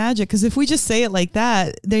part of Magic, because if we just say it like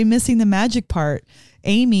that, they're missing the magic part.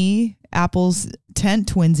 Amy, Apple's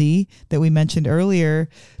tent twinsy that we mentioned earlier,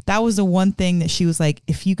 that was the one thing that she was like,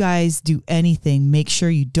 if you guys do anything, make sure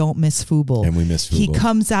you don't miss Fubo. And we miss Fubo. He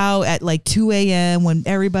comes out at like 2 a.m. when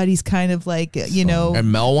everybody's kind of like, you know.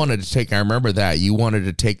 And Mel wanted to take, I remember that, you wanted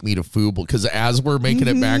to take me to Fubo, because as we're making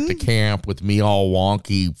it back to camp with me all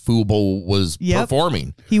wonky, Fubo was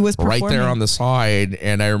performing. He was performing. Right there on the side.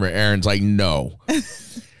 And I remember Aaron's like, no.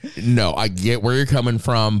 No, I get where you're coming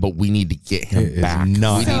from, but we need to get him back. We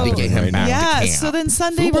need to get him back to camp. So then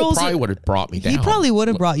Sunday Fubo rolls. probably would have brought me down. He probably would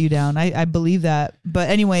have brought you down. I believe that. But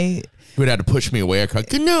anyway. He would have had to push me away. I go,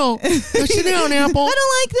 no, sit down, Apple.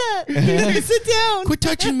 I don't like that. Sit down. Quit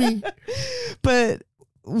touching me. But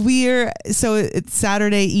it's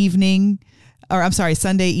Saturday evening. Or I'm sorry,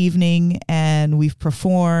 Sunday evening, and we've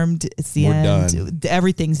performed. It's the end. Done.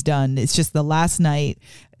 Everything's done. It's just the last night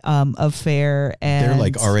of fair, and they're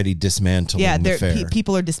like already dismantling the fair.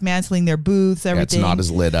 People are dismantling their booths, everything. It's not as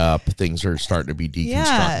lit up. Things are starting to be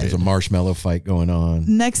deconstructed. There's a marshmallow fight going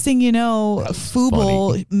on. Next thing you know,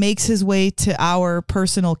 Fubo makes his way to our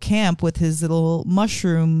personal camp with his little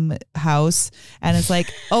mushroom house, and it's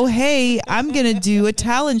like, oh hey, I'm gonna do a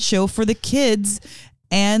talent show for the kids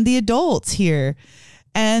and the adults here.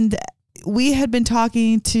 And we had been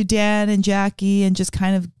talking to Dan and Jackie and just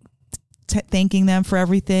kind of thanking them for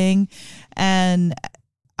everything. And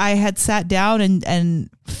I had sat down and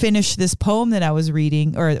finished this poem that I was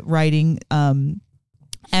reading or writing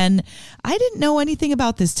And I didn't know anything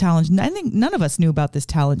about this talent. I think none of us knew about this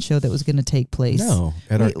talent show that was going to take place. No,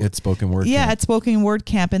 at Spoken Word Yeah, Camp. at Spoken Word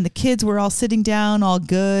Camp. And the kids were all sitting down, all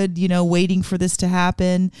good, you know, waiting for this to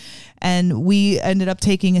happen. And we ended up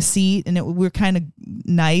taking a seat, and we were kind of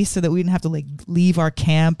nice so that we didn't have to like leave our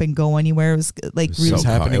camp and go anywhere. It was like really so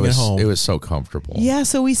happening at home. It was so comfortable. Yeah,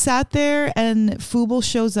 so we sat there, and Fuble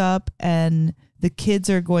shows up, and the kids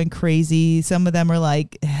are going crazy. Some of them are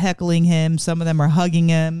like heckling him. Some of them are hugging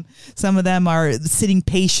him. Some of them are sitting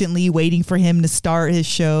patiently waiting for him to start his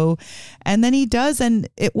show. And then he does, and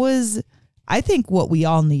it was, I think, what we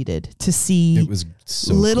all needed to see. It was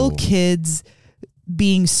so little cool. kids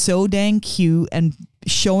being so dang cute and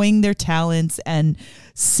showing their talents and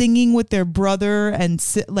singing with their brother. And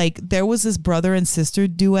like there was this brother and sister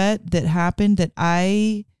duet that happened that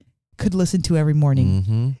I could listen to every morning.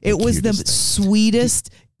 Mm-hmm. It was the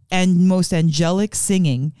sweetest and most angelic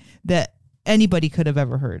singing that anybody could have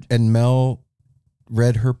ever heard. And Mel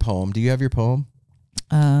read her poem. Do you have your poem?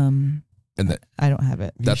 And that, I don't have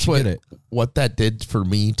it. that's should get what that did for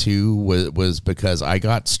me too was because I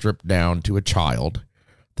got stripped down to a child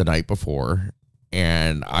the night before,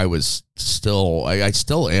 and I was still I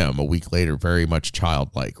still am a week later very much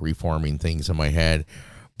childlike, reforming things in my head.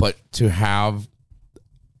 But to have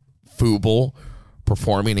Fuble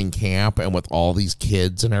performing in camp and with all these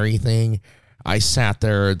kids and everything, I sat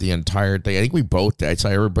there the entire day. I think we both did. I saw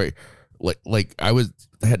everybody like I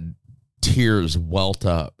had tears welled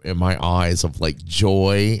up in my eyes of like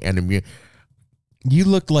joy and You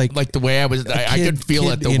looked like the way I was. I could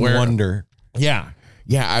feel it. In wonder. Yeah,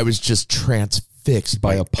 I was just transfixed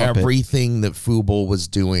by a puppet. everything that Fuble was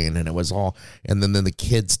doing, and it was all. And then the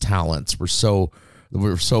kids' talents were so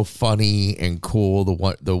funny and cool.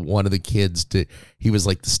 The one of the kids he was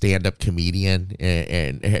like the stand-up comedian,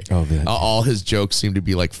 and all his jokes seemed to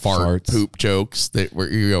be like fart poop jokes that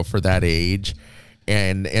were for that age.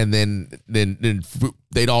 And then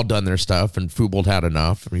they'd all done their stuff, and Fuble had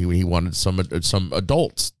enough. I mean, he wanted some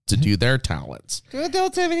adults to do their talents. Do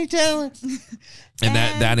adults have any talents? And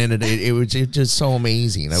that ended. It was just so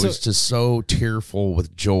amazing. I was just so tearful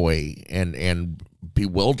with joy and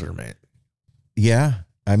bewilderment. Yeah.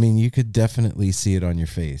 I mean, you could definitely see it on your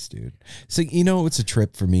face, dude. So, you know, what's a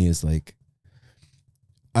trip for me is like,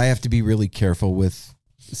 I have to be really careful with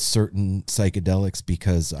certain psychedelics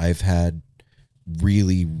because I've had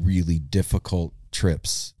really, really difficult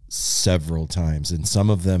trips several times. And some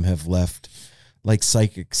of them have left like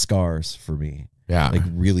psychic scars for me. Yeah. Like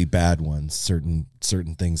really bad ones, certain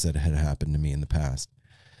things that had happened to me in the past.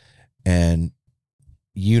 And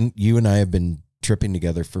you and I have been tripping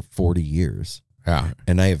together for 40 years. Yeah.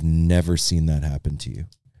 And I have never seen that happen to you.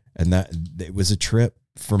 And that it was a trip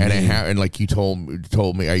for me. And like you told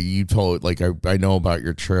me, I know about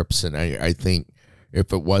your trips, and I think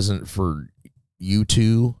if it wasn't for you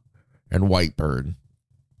two and Whitebird,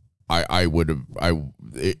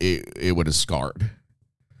 it would have scarred.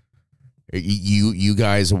 You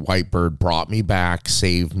guys and Whitebird brought me back,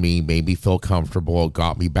 saved me, made me feel comfortable,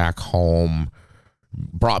 got me back home,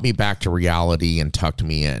 brought me back to reality, and tucked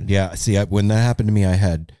me in. Yeah. See, when that happened to me, I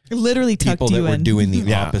had Literally tucked people you that were in. doing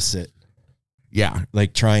the opposite. Yeah.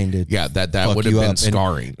 Like trying to. Yeah. That would have been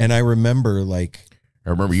scarring. And I remember like.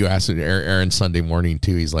 I remember you asked Aaron Sunday morning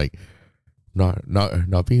too. He's like, not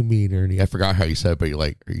being mean or anything. I forgot how you said it, but you're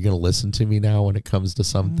like, are you going to listen to me now when it comes to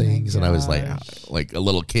some things? And I was like a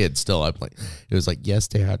little kid still. I'm like, it was like, yes,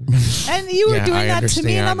 Dad. And you were doing that to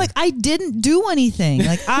me, and I'm like, I didn't do anything.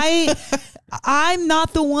 Like I'm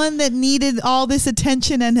not the one that needed all this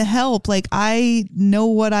attention and help. Like I know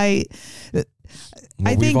what I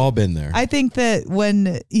think we've all been there. I think that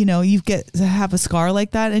when, you get to have a scar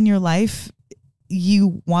like that in your life,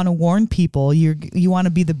 you want to warn people. You want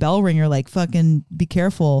to be the bell ringer, like fucking be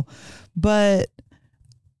careful. But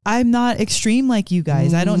I'm not extreme like you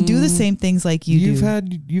guys. I don't do the same things like you do.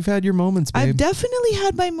 You've had your moments, babe. I've definitely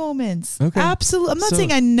had my moments. Okay. Absolutely. I'm not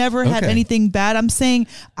saying I never had anything bad. I'm saying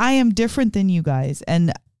I am different than you guys.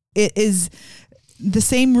 And it is the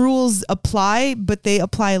same rules apply, but they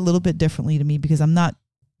apply a little bit differently to me because I'm not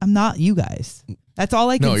you guys. That's all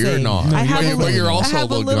I can say. No, you're not. You're also a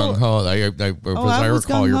little gung-ho. I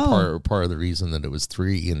recall you're part of the reason that it was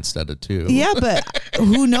 3 instead of 2. Yeah, but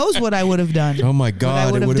who knows what I would have done? Oh my God.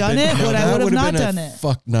 I would have done it. What I would have not done it.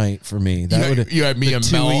 Fuck night for me. That would have. You had me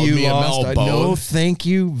and Mel. Both. No, thank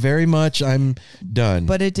you very much. I'm done.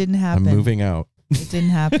 But it didn't happen. I'm moving out. It didn't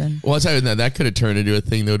happen. Well, that could have turned into a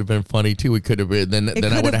thing that would have been funny too. We could have been then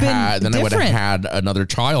I would have had another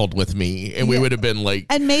child with me, and we would have been like,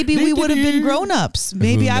 and maybe we would have been grown-ups.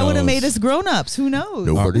 Maybe I would have made us grown-ups. Who knows?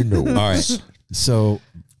 Nobody knows. All right. So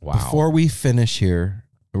before we finish here,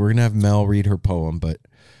 We're going to have Mel read her poem, but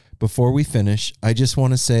before we finish, I just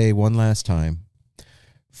want to say one last time.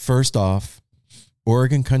 First off,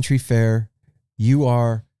 Oregon Country Fair, you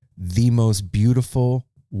are the most beautiful,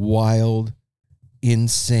 wild,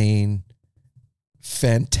 insane,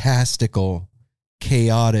 fantastical,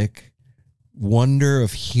 chaotic wonder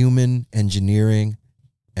of human engineering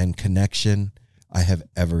and connection I have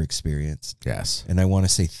ever experienced. Yes. And I want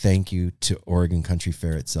to say thank you to Oregon Country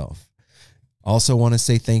Fair itself. Also want to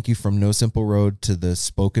say thank you from No Simple Road to the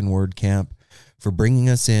Spoken Word Camp for bringing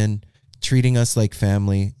us in, treating us like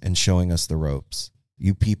family, and showing us the ropes.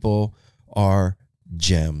 You people are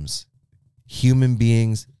gems, human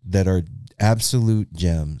beings that are absolute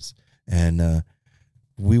gems. And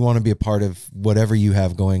we want to be a part of whatever you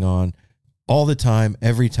have going on all the time,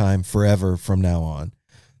 every time, forever from now on.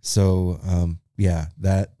 So, yeah,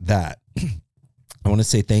 that I want to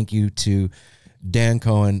say thank you to Dan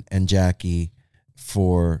Cohen and Jackie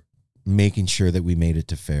for making sure that we made it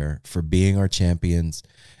to fair, for being our champions,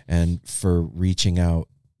 and for reaching out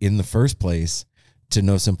in the first place to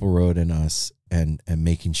No Simple Road and us, and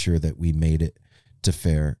making sure that we made it to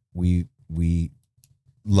fair. We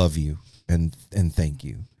love you and thank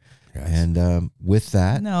you. Yes. And with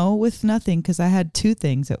that, no, with nothing, because I had two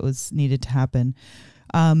things that was needed to happen.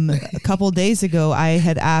 A couple of days ago, I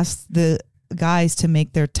had asked the guys to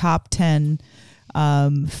make their top 10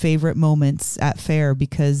 favorite moments at fair,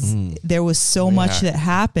 because there was so much that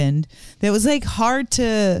happened that was like hard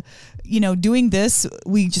to, doing this.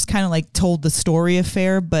 We just kind of like told the story of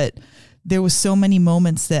fair, but there was so many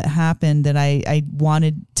moments that happened that I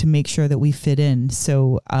wanted to make sure that we fit in.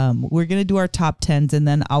 So we're going to do our top 10s, and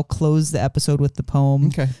then I'll close the episode with the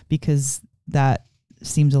poem, because that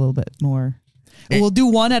seems a little bit more. We'll do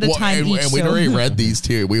one at a time each. And we'd already read these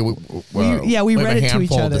too. We read it to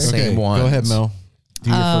each other. The same ones. Go ahead, Mel. Do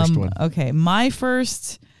your first one. Okay, my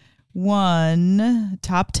first one,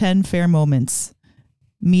 top 10 fair moments.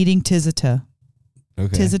 Meeting Tizita.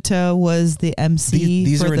 Okay. Tizita was the MC.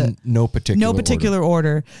 These are in no particular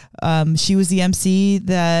order. She was the MC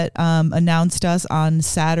that announced us on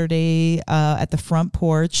Saturday at the front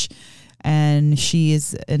porch. And she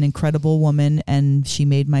is an incredible woman, and she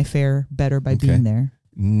made my fair better by being there.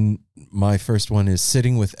 My first one is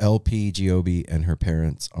sitting with LP Giobbi and her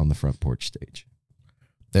parents on the front porch stage.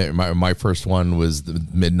 My first one was the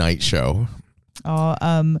midnight show.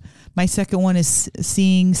 My second one is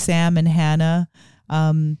seeing Sam and Hannah.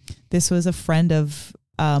 This was a friend of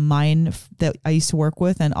mine that I used to work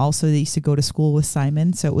with, and also they used to go to school with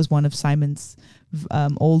Simon. So it was one of Simon's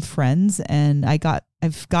old friends, and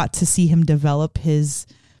I've got to see him develop his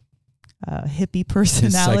hippie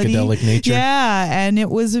personality, his psychedelic nature. Yeah, and it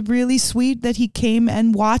was really sweet that he came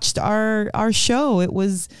and watched our show. It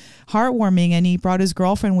was heartwarming, and he brought his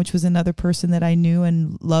girlfriend, which was another person that I knew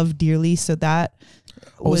and loved dearly. So that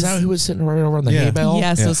was that who was sitting right over on the hay bale?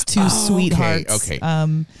 Yes, those two sweethearts. Okay.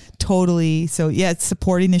 Totally. So yeah, it's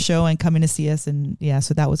supporting the show and coming to see us, and yeah.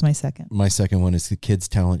 So that was my second. My second one is the kids'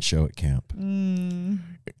 talent show at camp. And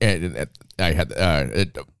I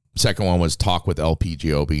had second one was talk with LP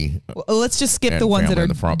Giobbi. Well, let's just skip the ones that are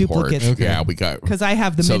duplicates. Okay. Yeah, we got, because I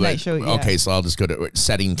have the midnight show. Yeah. Okay, so I'll just go to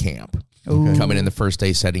setting camp. Okay. Coming in the first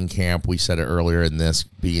day setting camp, we said it earlier in this,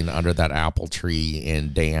 being under that apple tree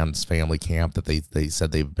in Dan's family camp, that they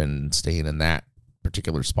said they've been staying in that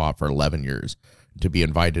particular spot for 11 years. To be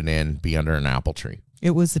invited in, be under an apple tree.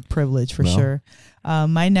 It was a privilege for sure.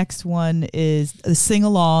 My next one is a sing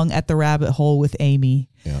along at the rabbit hole with Amy.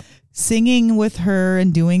 Yeah. Singing with her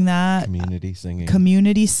and doing that.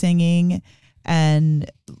 Community singing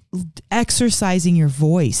and exercising your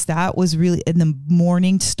voice. That was really, in the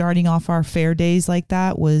morning, starting off our fair days like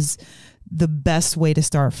that was the best way to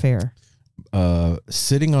start fair.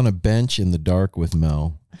 Sitting on a bench in the dark with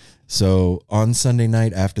Mel. So on Sunday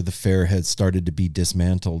night, after the fair had started to be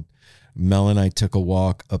dismantled, Mel and I took a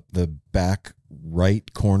walk up the back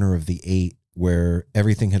right corner of the 8, where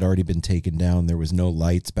everything had already been taken down. There was no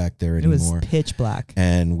lights back there anymore. It was pitch black.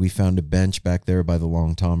 And we found a bench back there by the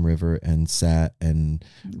Long Tom River and sat and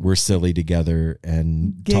were silly together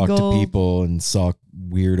and talked to people and saw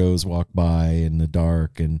weirdos walk by in the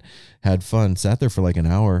dark and had fun. Sat there for like an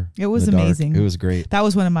hour. It was amazing. It was great. That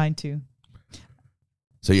was one of mine too.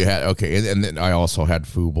 So you had, and then I also had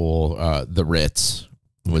Fuble, the Ritz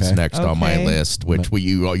was next on my list, which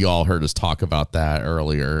you all heard us talk about that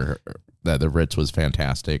earlier. That the Ritz was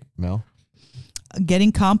fantastic. Mel?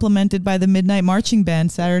 Getting complimented by the Midnight Marching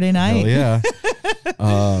Band Saturday night. Hell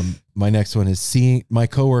yeah. My next one is seeing my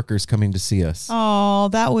coworkers coming to see us. Oh,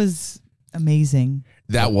 that was amazing.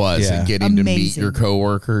 That was Yeah. and getting to meet Amazing. your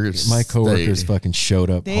coworkers. My coworkers fucking showed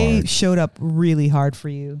up They hard. showed up really hard for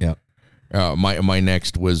you. Yep. My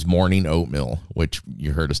next was morning oatmeal, which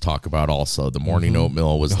you heard us talk about also. The morning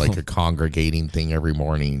oatmeal was like a congregating thing every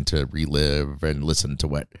morning to relive and listen to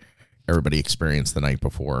what everybody experienced the night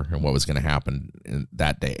before and what was going to happen in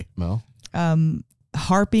that day. Mel?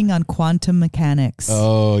 Harping on quantum mechanics.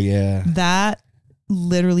 Oh, yeah. That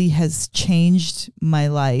literally has changed my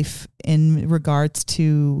life in regards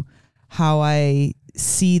to how I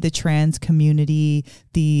see the trans community,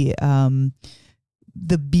 the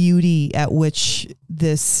beauty at which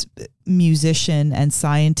this musician and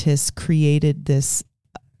scientist created this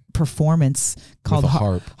performance called With a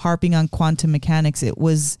harp. Harping on Quantum Mechanics. It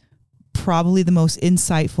was probably the most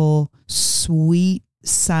insightful, sweet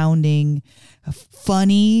sounding,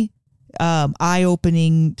 funny,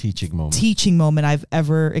 eye-opening Teaching moment. I've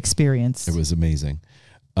ever experienced. It was amazing.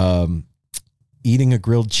 Eating a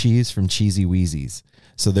grilled cheese from Cheesy Wheezy's.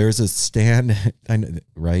 So there's a stand, I know,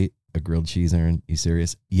 right? A grilled cheese, Aaron? You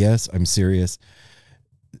serious? Yes, I'm serious.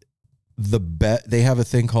 They have a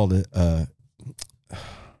thing called a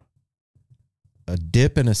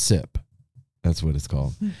dip and a sip. That's what it's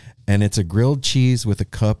called. And it's a grilled cheese with a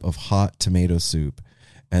cup of hot tomato soup.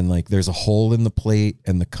 And like there's a hole in the plate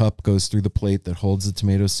and the cup goes through the plate that holds the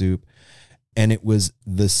tomato soup. And it was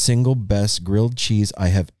the single best grilled cheese I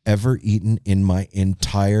have ever eaten in my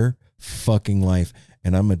entire fucking life.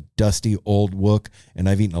 And I'm a dusty old wook, and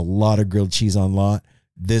I've eaten a lot of grilled cheese on lot.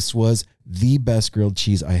 This was the best grilled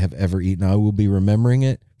cheese I have ever eaten. I will be remembering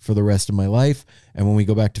it for the rest of my life. And when we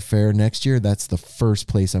go back to fair next year, that's the first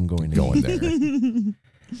place I'm going to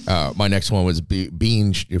there. My next one was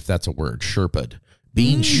being, if that's a word, Sherpa'd.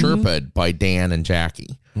 Being Sherpa'd by Dan and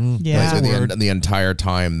Jackie. Yeah. Like the entire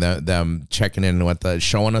time, them checking in with us,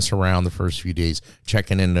 showing us around the first few days,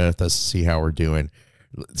 checking in with us to see how we're doing,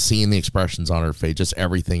 seeing the expressions on her face, just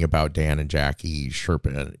everything about Dan and Jackie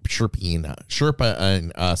Sherpa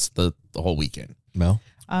and us the whole weekend. Mel?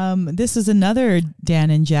 This is another Dan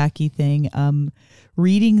and Jackie thing.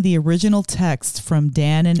 Reading the original text from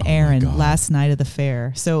Dan and Aaron last night of the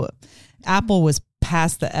fair. So Apple was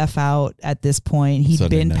passed the F out at this point. He'd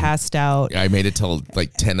Sunday been night. passed out. I made it till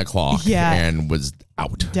like 10 o'clock and was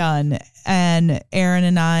out. Done. And Aaron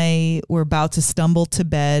and I were about to stumble to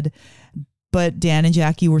bed, but Dan and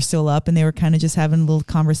Jackie were still up and they were kind of just having a little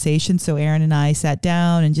conversation. So Aaron and I sat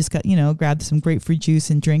down and just got, grabbed some grapefruit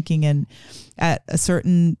juice and drinking. And at a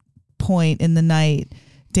certain point in the night,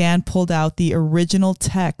 Dan pulled out the original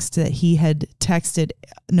text that he had texted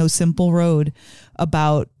No Simple Road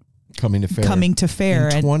about Coming to fair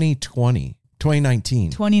in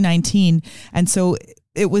 2019. And so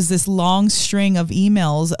it was this long string of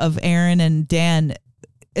emails of Aaron and Dan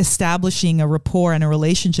establishing a rapport and a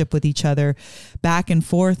relationship with each other back and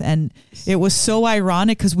forth. And it was so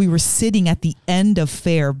ironic because we were sitting at the end of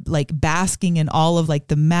fair, like basking in all of like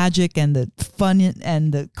the magic and the fun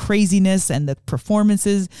and the craziness and the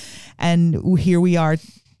performances. And here we are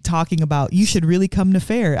talking about, you should really come to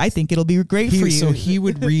fair. I think it'll be great for you. So he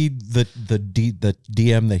would read the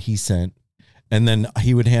DM that he sent, and then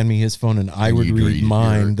he would hand me his phone, and I would read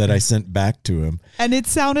mine that I sent back to him. And it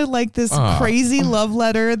sounded like this crazy love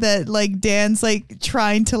letter that like Dan's like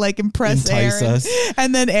trying to like impress Entice Aaron. us.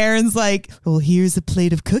 And then Aaron's like, well, here's a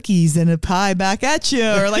plate of cookies and a pie back at you.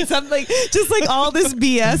 Or like something like, just like all this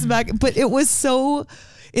BS back. But it was so,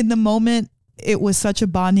 in the moment, it was such a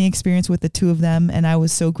bonding experience with the two of them. And I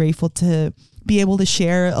was so grateful to be able to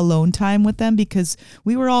share alone time with them because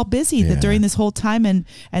we were all busy during this whole time, and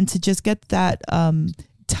to just get that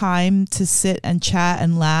time to sit and chat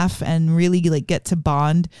and laugh and really like get to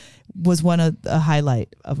bond was one of the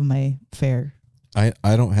highlight of my fair. I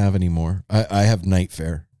don't have any more. I have night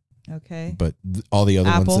fair. Okay. But all the other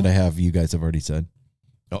Apple? ones that I have, you guys have already said.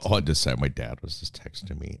 Oh, I just said my dad was just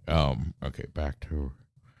texting me. Okay, back to...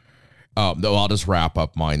 No, I'll just wrap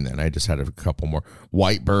up mine then. I just had a couple more.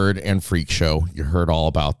 Whitebird and Freak Show. You heard all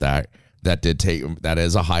about that. That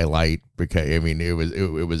is a highlight because I mean it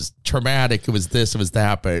was traumatic. It was this, it was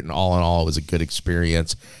that, but all in all, it was a good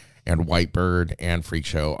experience. And Whitebird and Freak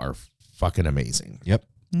Show are fucking amazing. Yep.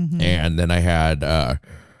 Mm-hmm. And then I had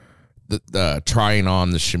the trying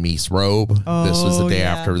on the chemise robe. This was the day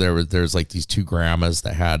after there's like these two grandmas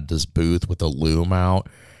that had this booth with a loom out.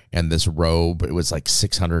 And this robe, it was like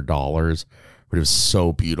 $600, but it was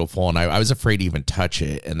so beautiful. And I was afraid to even touch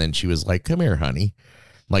it. And then she was like, come here, honey.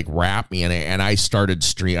 like wrap me in it, and I started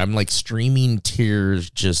I'm like streaming tears,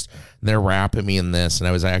 just they're wrapping me in this, and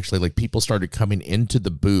I was actually like, people started coming into the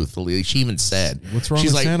booth. She even said, "What's wrong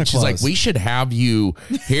she's with like, Santa Claus?" She's like, we should have you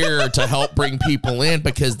here to help bring people in,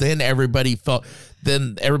 because then everybody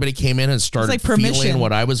came in and started like permission. feeling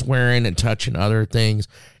what I was wearing and touching other things,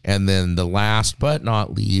 and then the last but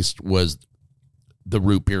not least was the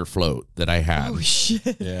root beer float that I had. Oh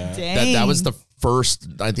shit! Yeah. Dang. That was the first.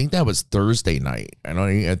 I think that was Thursday night.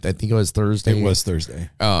 I think it was Thursday. It was Thursday.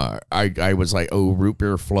 I was like, oh, root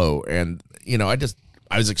beer float, and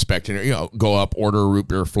I was expecting go up, order a root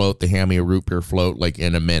beer float. They hand me a root beer float like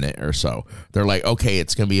in a minute or so. They're like, okay,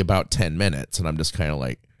 it's gonna be about 10 minutes, and I'm just kind of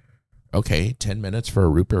like, okay, 10 minutes for a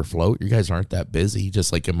root beer float. You guys aren't that busy.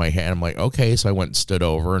 Just like in my head, I'm like, okay. So I went and stood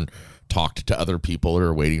over and talked to other people who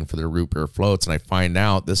are waiting for their root beer floats, and I find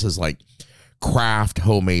out this is like craft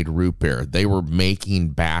homemade root beer. They were making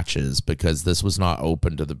batches because this was not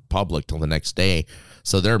open to the public till the next day.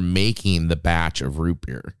 So they're making the batch of root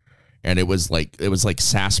beer, and it was like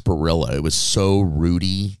sarsaparilla. It was so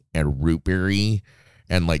rooty and root beery,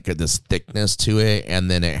 and like this thickness to it.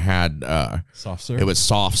 And then it had Soft serve. It was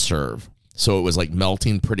soft serve, so it was like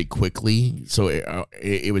melting pretty quickly. So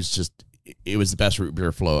it was the best root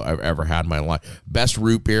beer float I've ever had in my life. Best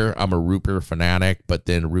root beer. I'm a root beer fanatic, but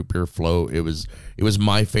then root beer float, it was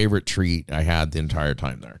my favorite treat I had the entire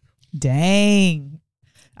time there. Dang.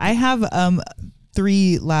 I have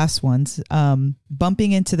 3 last ones.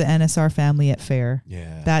 Bumping into the NSR family at fair.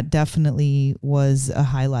 Yeah. That definitely was a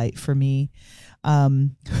highlight for me.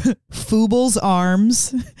 Fubal's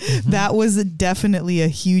arms. That was definitely a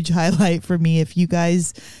huge highlight for me. If you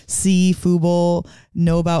guys see Fubal,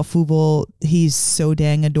 know about Fubal, he's so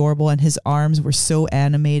dang adorable, and his arms were so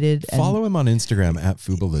animated. Follow him on Instagram at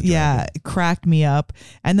Fubal the Dragon. Yeah, it cracked me up.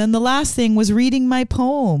 And then the last thing was reading my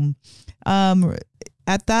poem.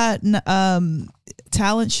 At that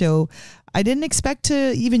talent show, I didn't expect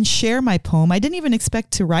to even share my poem. I didn't even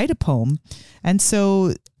expect to write a poem. And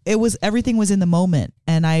so everything was in the moment.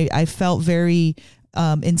 And I felt very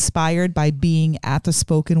inspired by being at the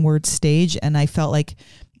spoken word stage. And I felt like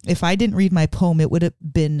if I didn't read my poem, it would have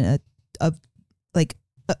been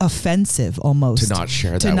offensive almost to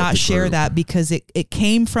not share that because it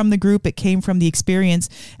came from the group, it came from the experience,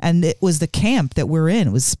 and it was the camp that we're in.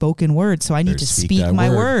 It was spoken word, so I need to speak my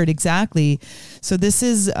word. Exactly. So this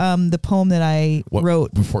is the poem that I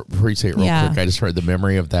wrote. Before you say it real quick, I just heard the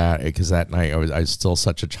memory of that, because that night I was still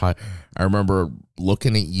such a child. I remember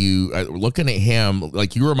looking at you, looking at him,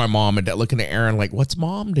 like you were my mom, and looking at Aaron like, what's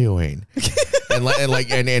mom doing?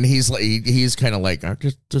 and he's kind of like,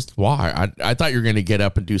 just why? I thought you were gonna get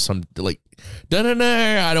up and do some like,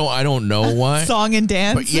 I don't know what song and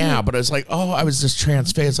dance. But it's like, oh, I was just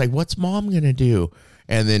transfixed. It's like, what's mom gonna do?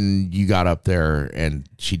 And then you got up there and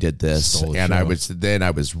she did this, and I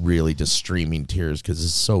was really just streaming tears because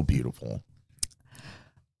it's so beautiful.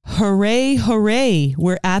 Hooray, hooray!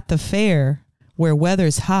 We're at the fair where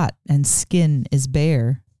weather's hot and skin is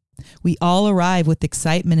bare. We all arrive with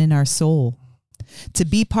excitement in our soul. To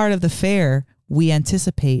be part of the fair, we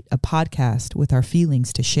anticipate a podcast with our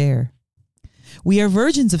feelings to share. We are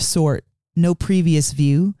virgins of sort, no previous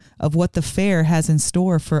view of what the fair has in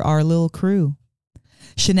store for our little crew.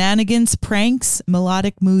 Shenanigans, pranks,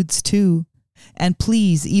 melodic moods too. And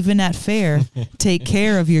please, even at fair, take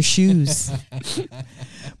care of your shoes.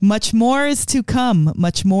 Much more is to come,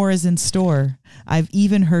 much more is in store. I've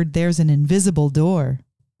even heard there's an invisible door.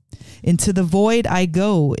 Into the void I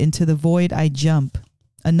go, into the void I jump.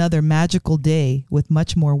 Another magical day with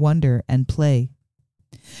much more wonder and play.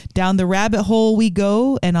 Down the rabbit hole we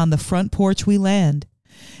go, and on the front porch we land.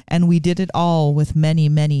 And we did it all with many,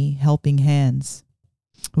 many helping hands.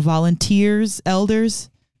 Volunteers, elders,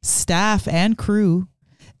 staff and crew,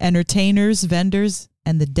 entertainers, vendors,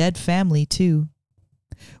 and the dead family too.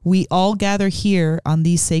 We all gather here on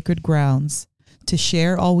these sacred grounds to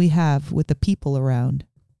share all we have with the people around.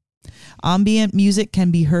 Ambient music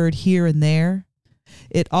can be heard here and there.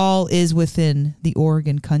 It all is within the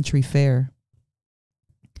Oregon Country Fair.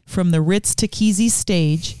 From the Ritz to Kesey's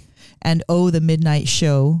stage and oh, the midnight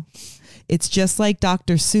show, it's just like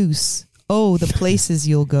Dr. Seuss. Oh, the places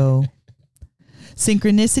you'll go.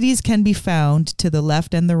 Synchronicities can be found to the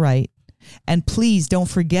left and the right. And please don't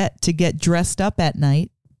forget to get dressed up at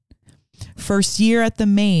night. First year at the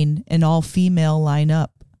main, an all-female lineup.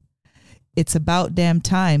 It's about damn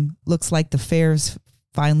time. Looks like the fair's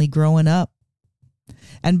finally growing up.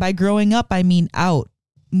 And by growing up, I mean out.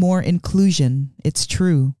 More inclusion. It's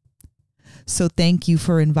true. So thank you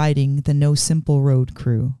for inviting the No Simple Road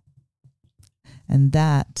crew. And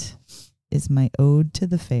that is my ode to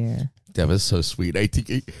the fair. That was so sweet. I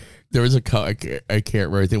think there was I can't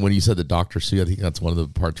remember. I think when you said the Dr. Seuss, I think that's one of the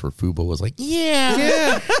parts where Fubo was like,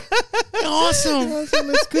 yeah. Awesome.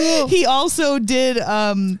 That's cool. He also did,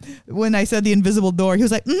 when I said the invisible door, he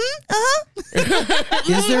was like,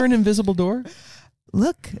 Is there an invisible door?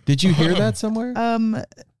 Look. Did you hear that somewhere?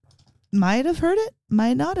 Might have heard it,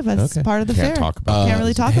 might not have. It's part of the fair. Talk about Can't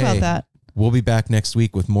really talk about that. We'll be back next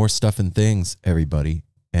week with more stuff and things, everybody.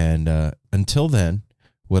 And until then,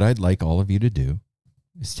 what I'd like all of you to do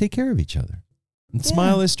is take care of each other and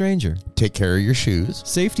smile at a stranger. Take care of your shoes.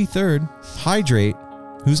 Safety third. Hydrate.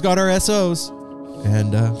 Who's got our SOs?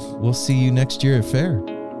 And we'll see you next year at fair.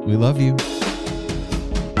 We love you.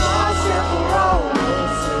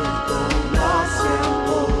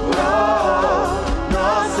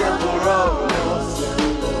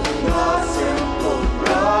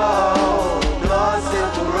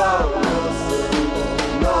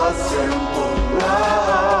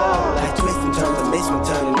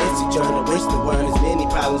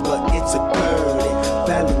 But it's a burden.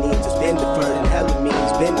 Family needs has been deferred, and hella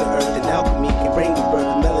means been the earth, and alchemy can bring the birth,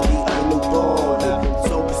 the melody of a newborn.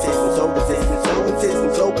 So persistent, so resistant, so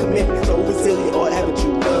insistent, so commitment, so resilient, or haven't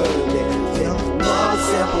you learned it? More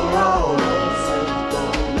simple road.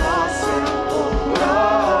 More simple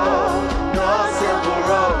road. More simple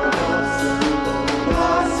road.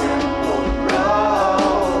 More simple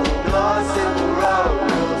road. More simple road.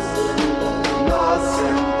 More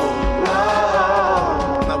simple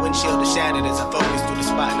road. My windshield is shattered as I focus through the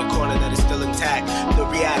spot in the corner that is still intact. The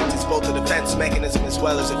reality is both a defense mechanism as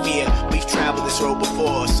well as a fear. We've traveled this road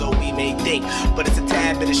before, so we may think, but it's a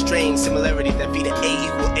tad bit of strange similarity that feed an A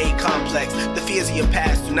equal A complex. The fears of your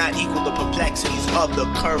past do not equal the perplexities of the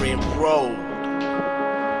current road.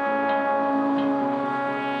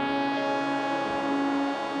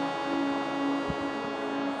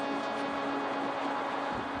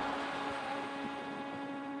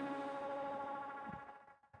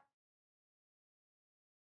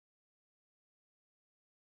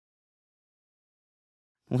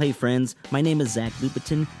 Well, hey friends, my name is Zach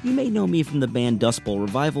Lupitin. You may know me from the band Dust Bowl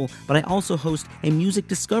Revival, but I also host a music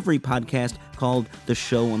discovery podcast called The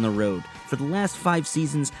Show on the Road. For the last 5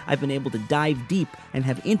 seasons, I've been able to dive deep and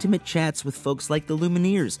have intimate chats with folks like the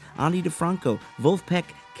Lumineers, Ani DeFranco, Wolfpack,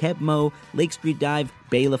 Keb Mo, Lake Street Dive,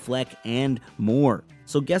 Bela Fleck, and more.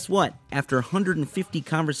 So guess what? After 150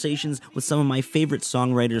 conversations with some of my favorite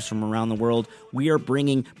songwriters from around the world, we are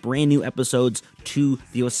bringing brand new episodes to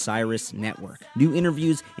the Osiris Network. New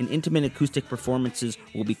interviews and intimate acoustic performances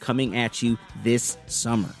will be coming at you this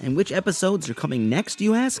summer. And which episodes are coming next,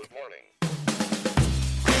 you ask?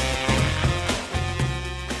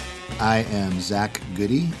 I am Zach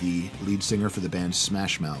Goody, the lead singer for the band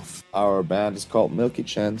Smash Mouth. Our band is called Milky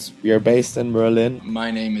Chance. We are based in Berlin. My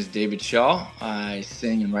name is David Shaw. I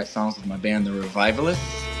sing and write songs with my band, The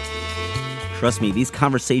Revivalists. Trust me, these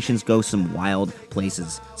conversations go some wild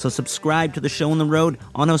places. So subscribe to The Show on the Road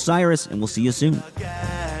on Osiris, and we'll see you soon.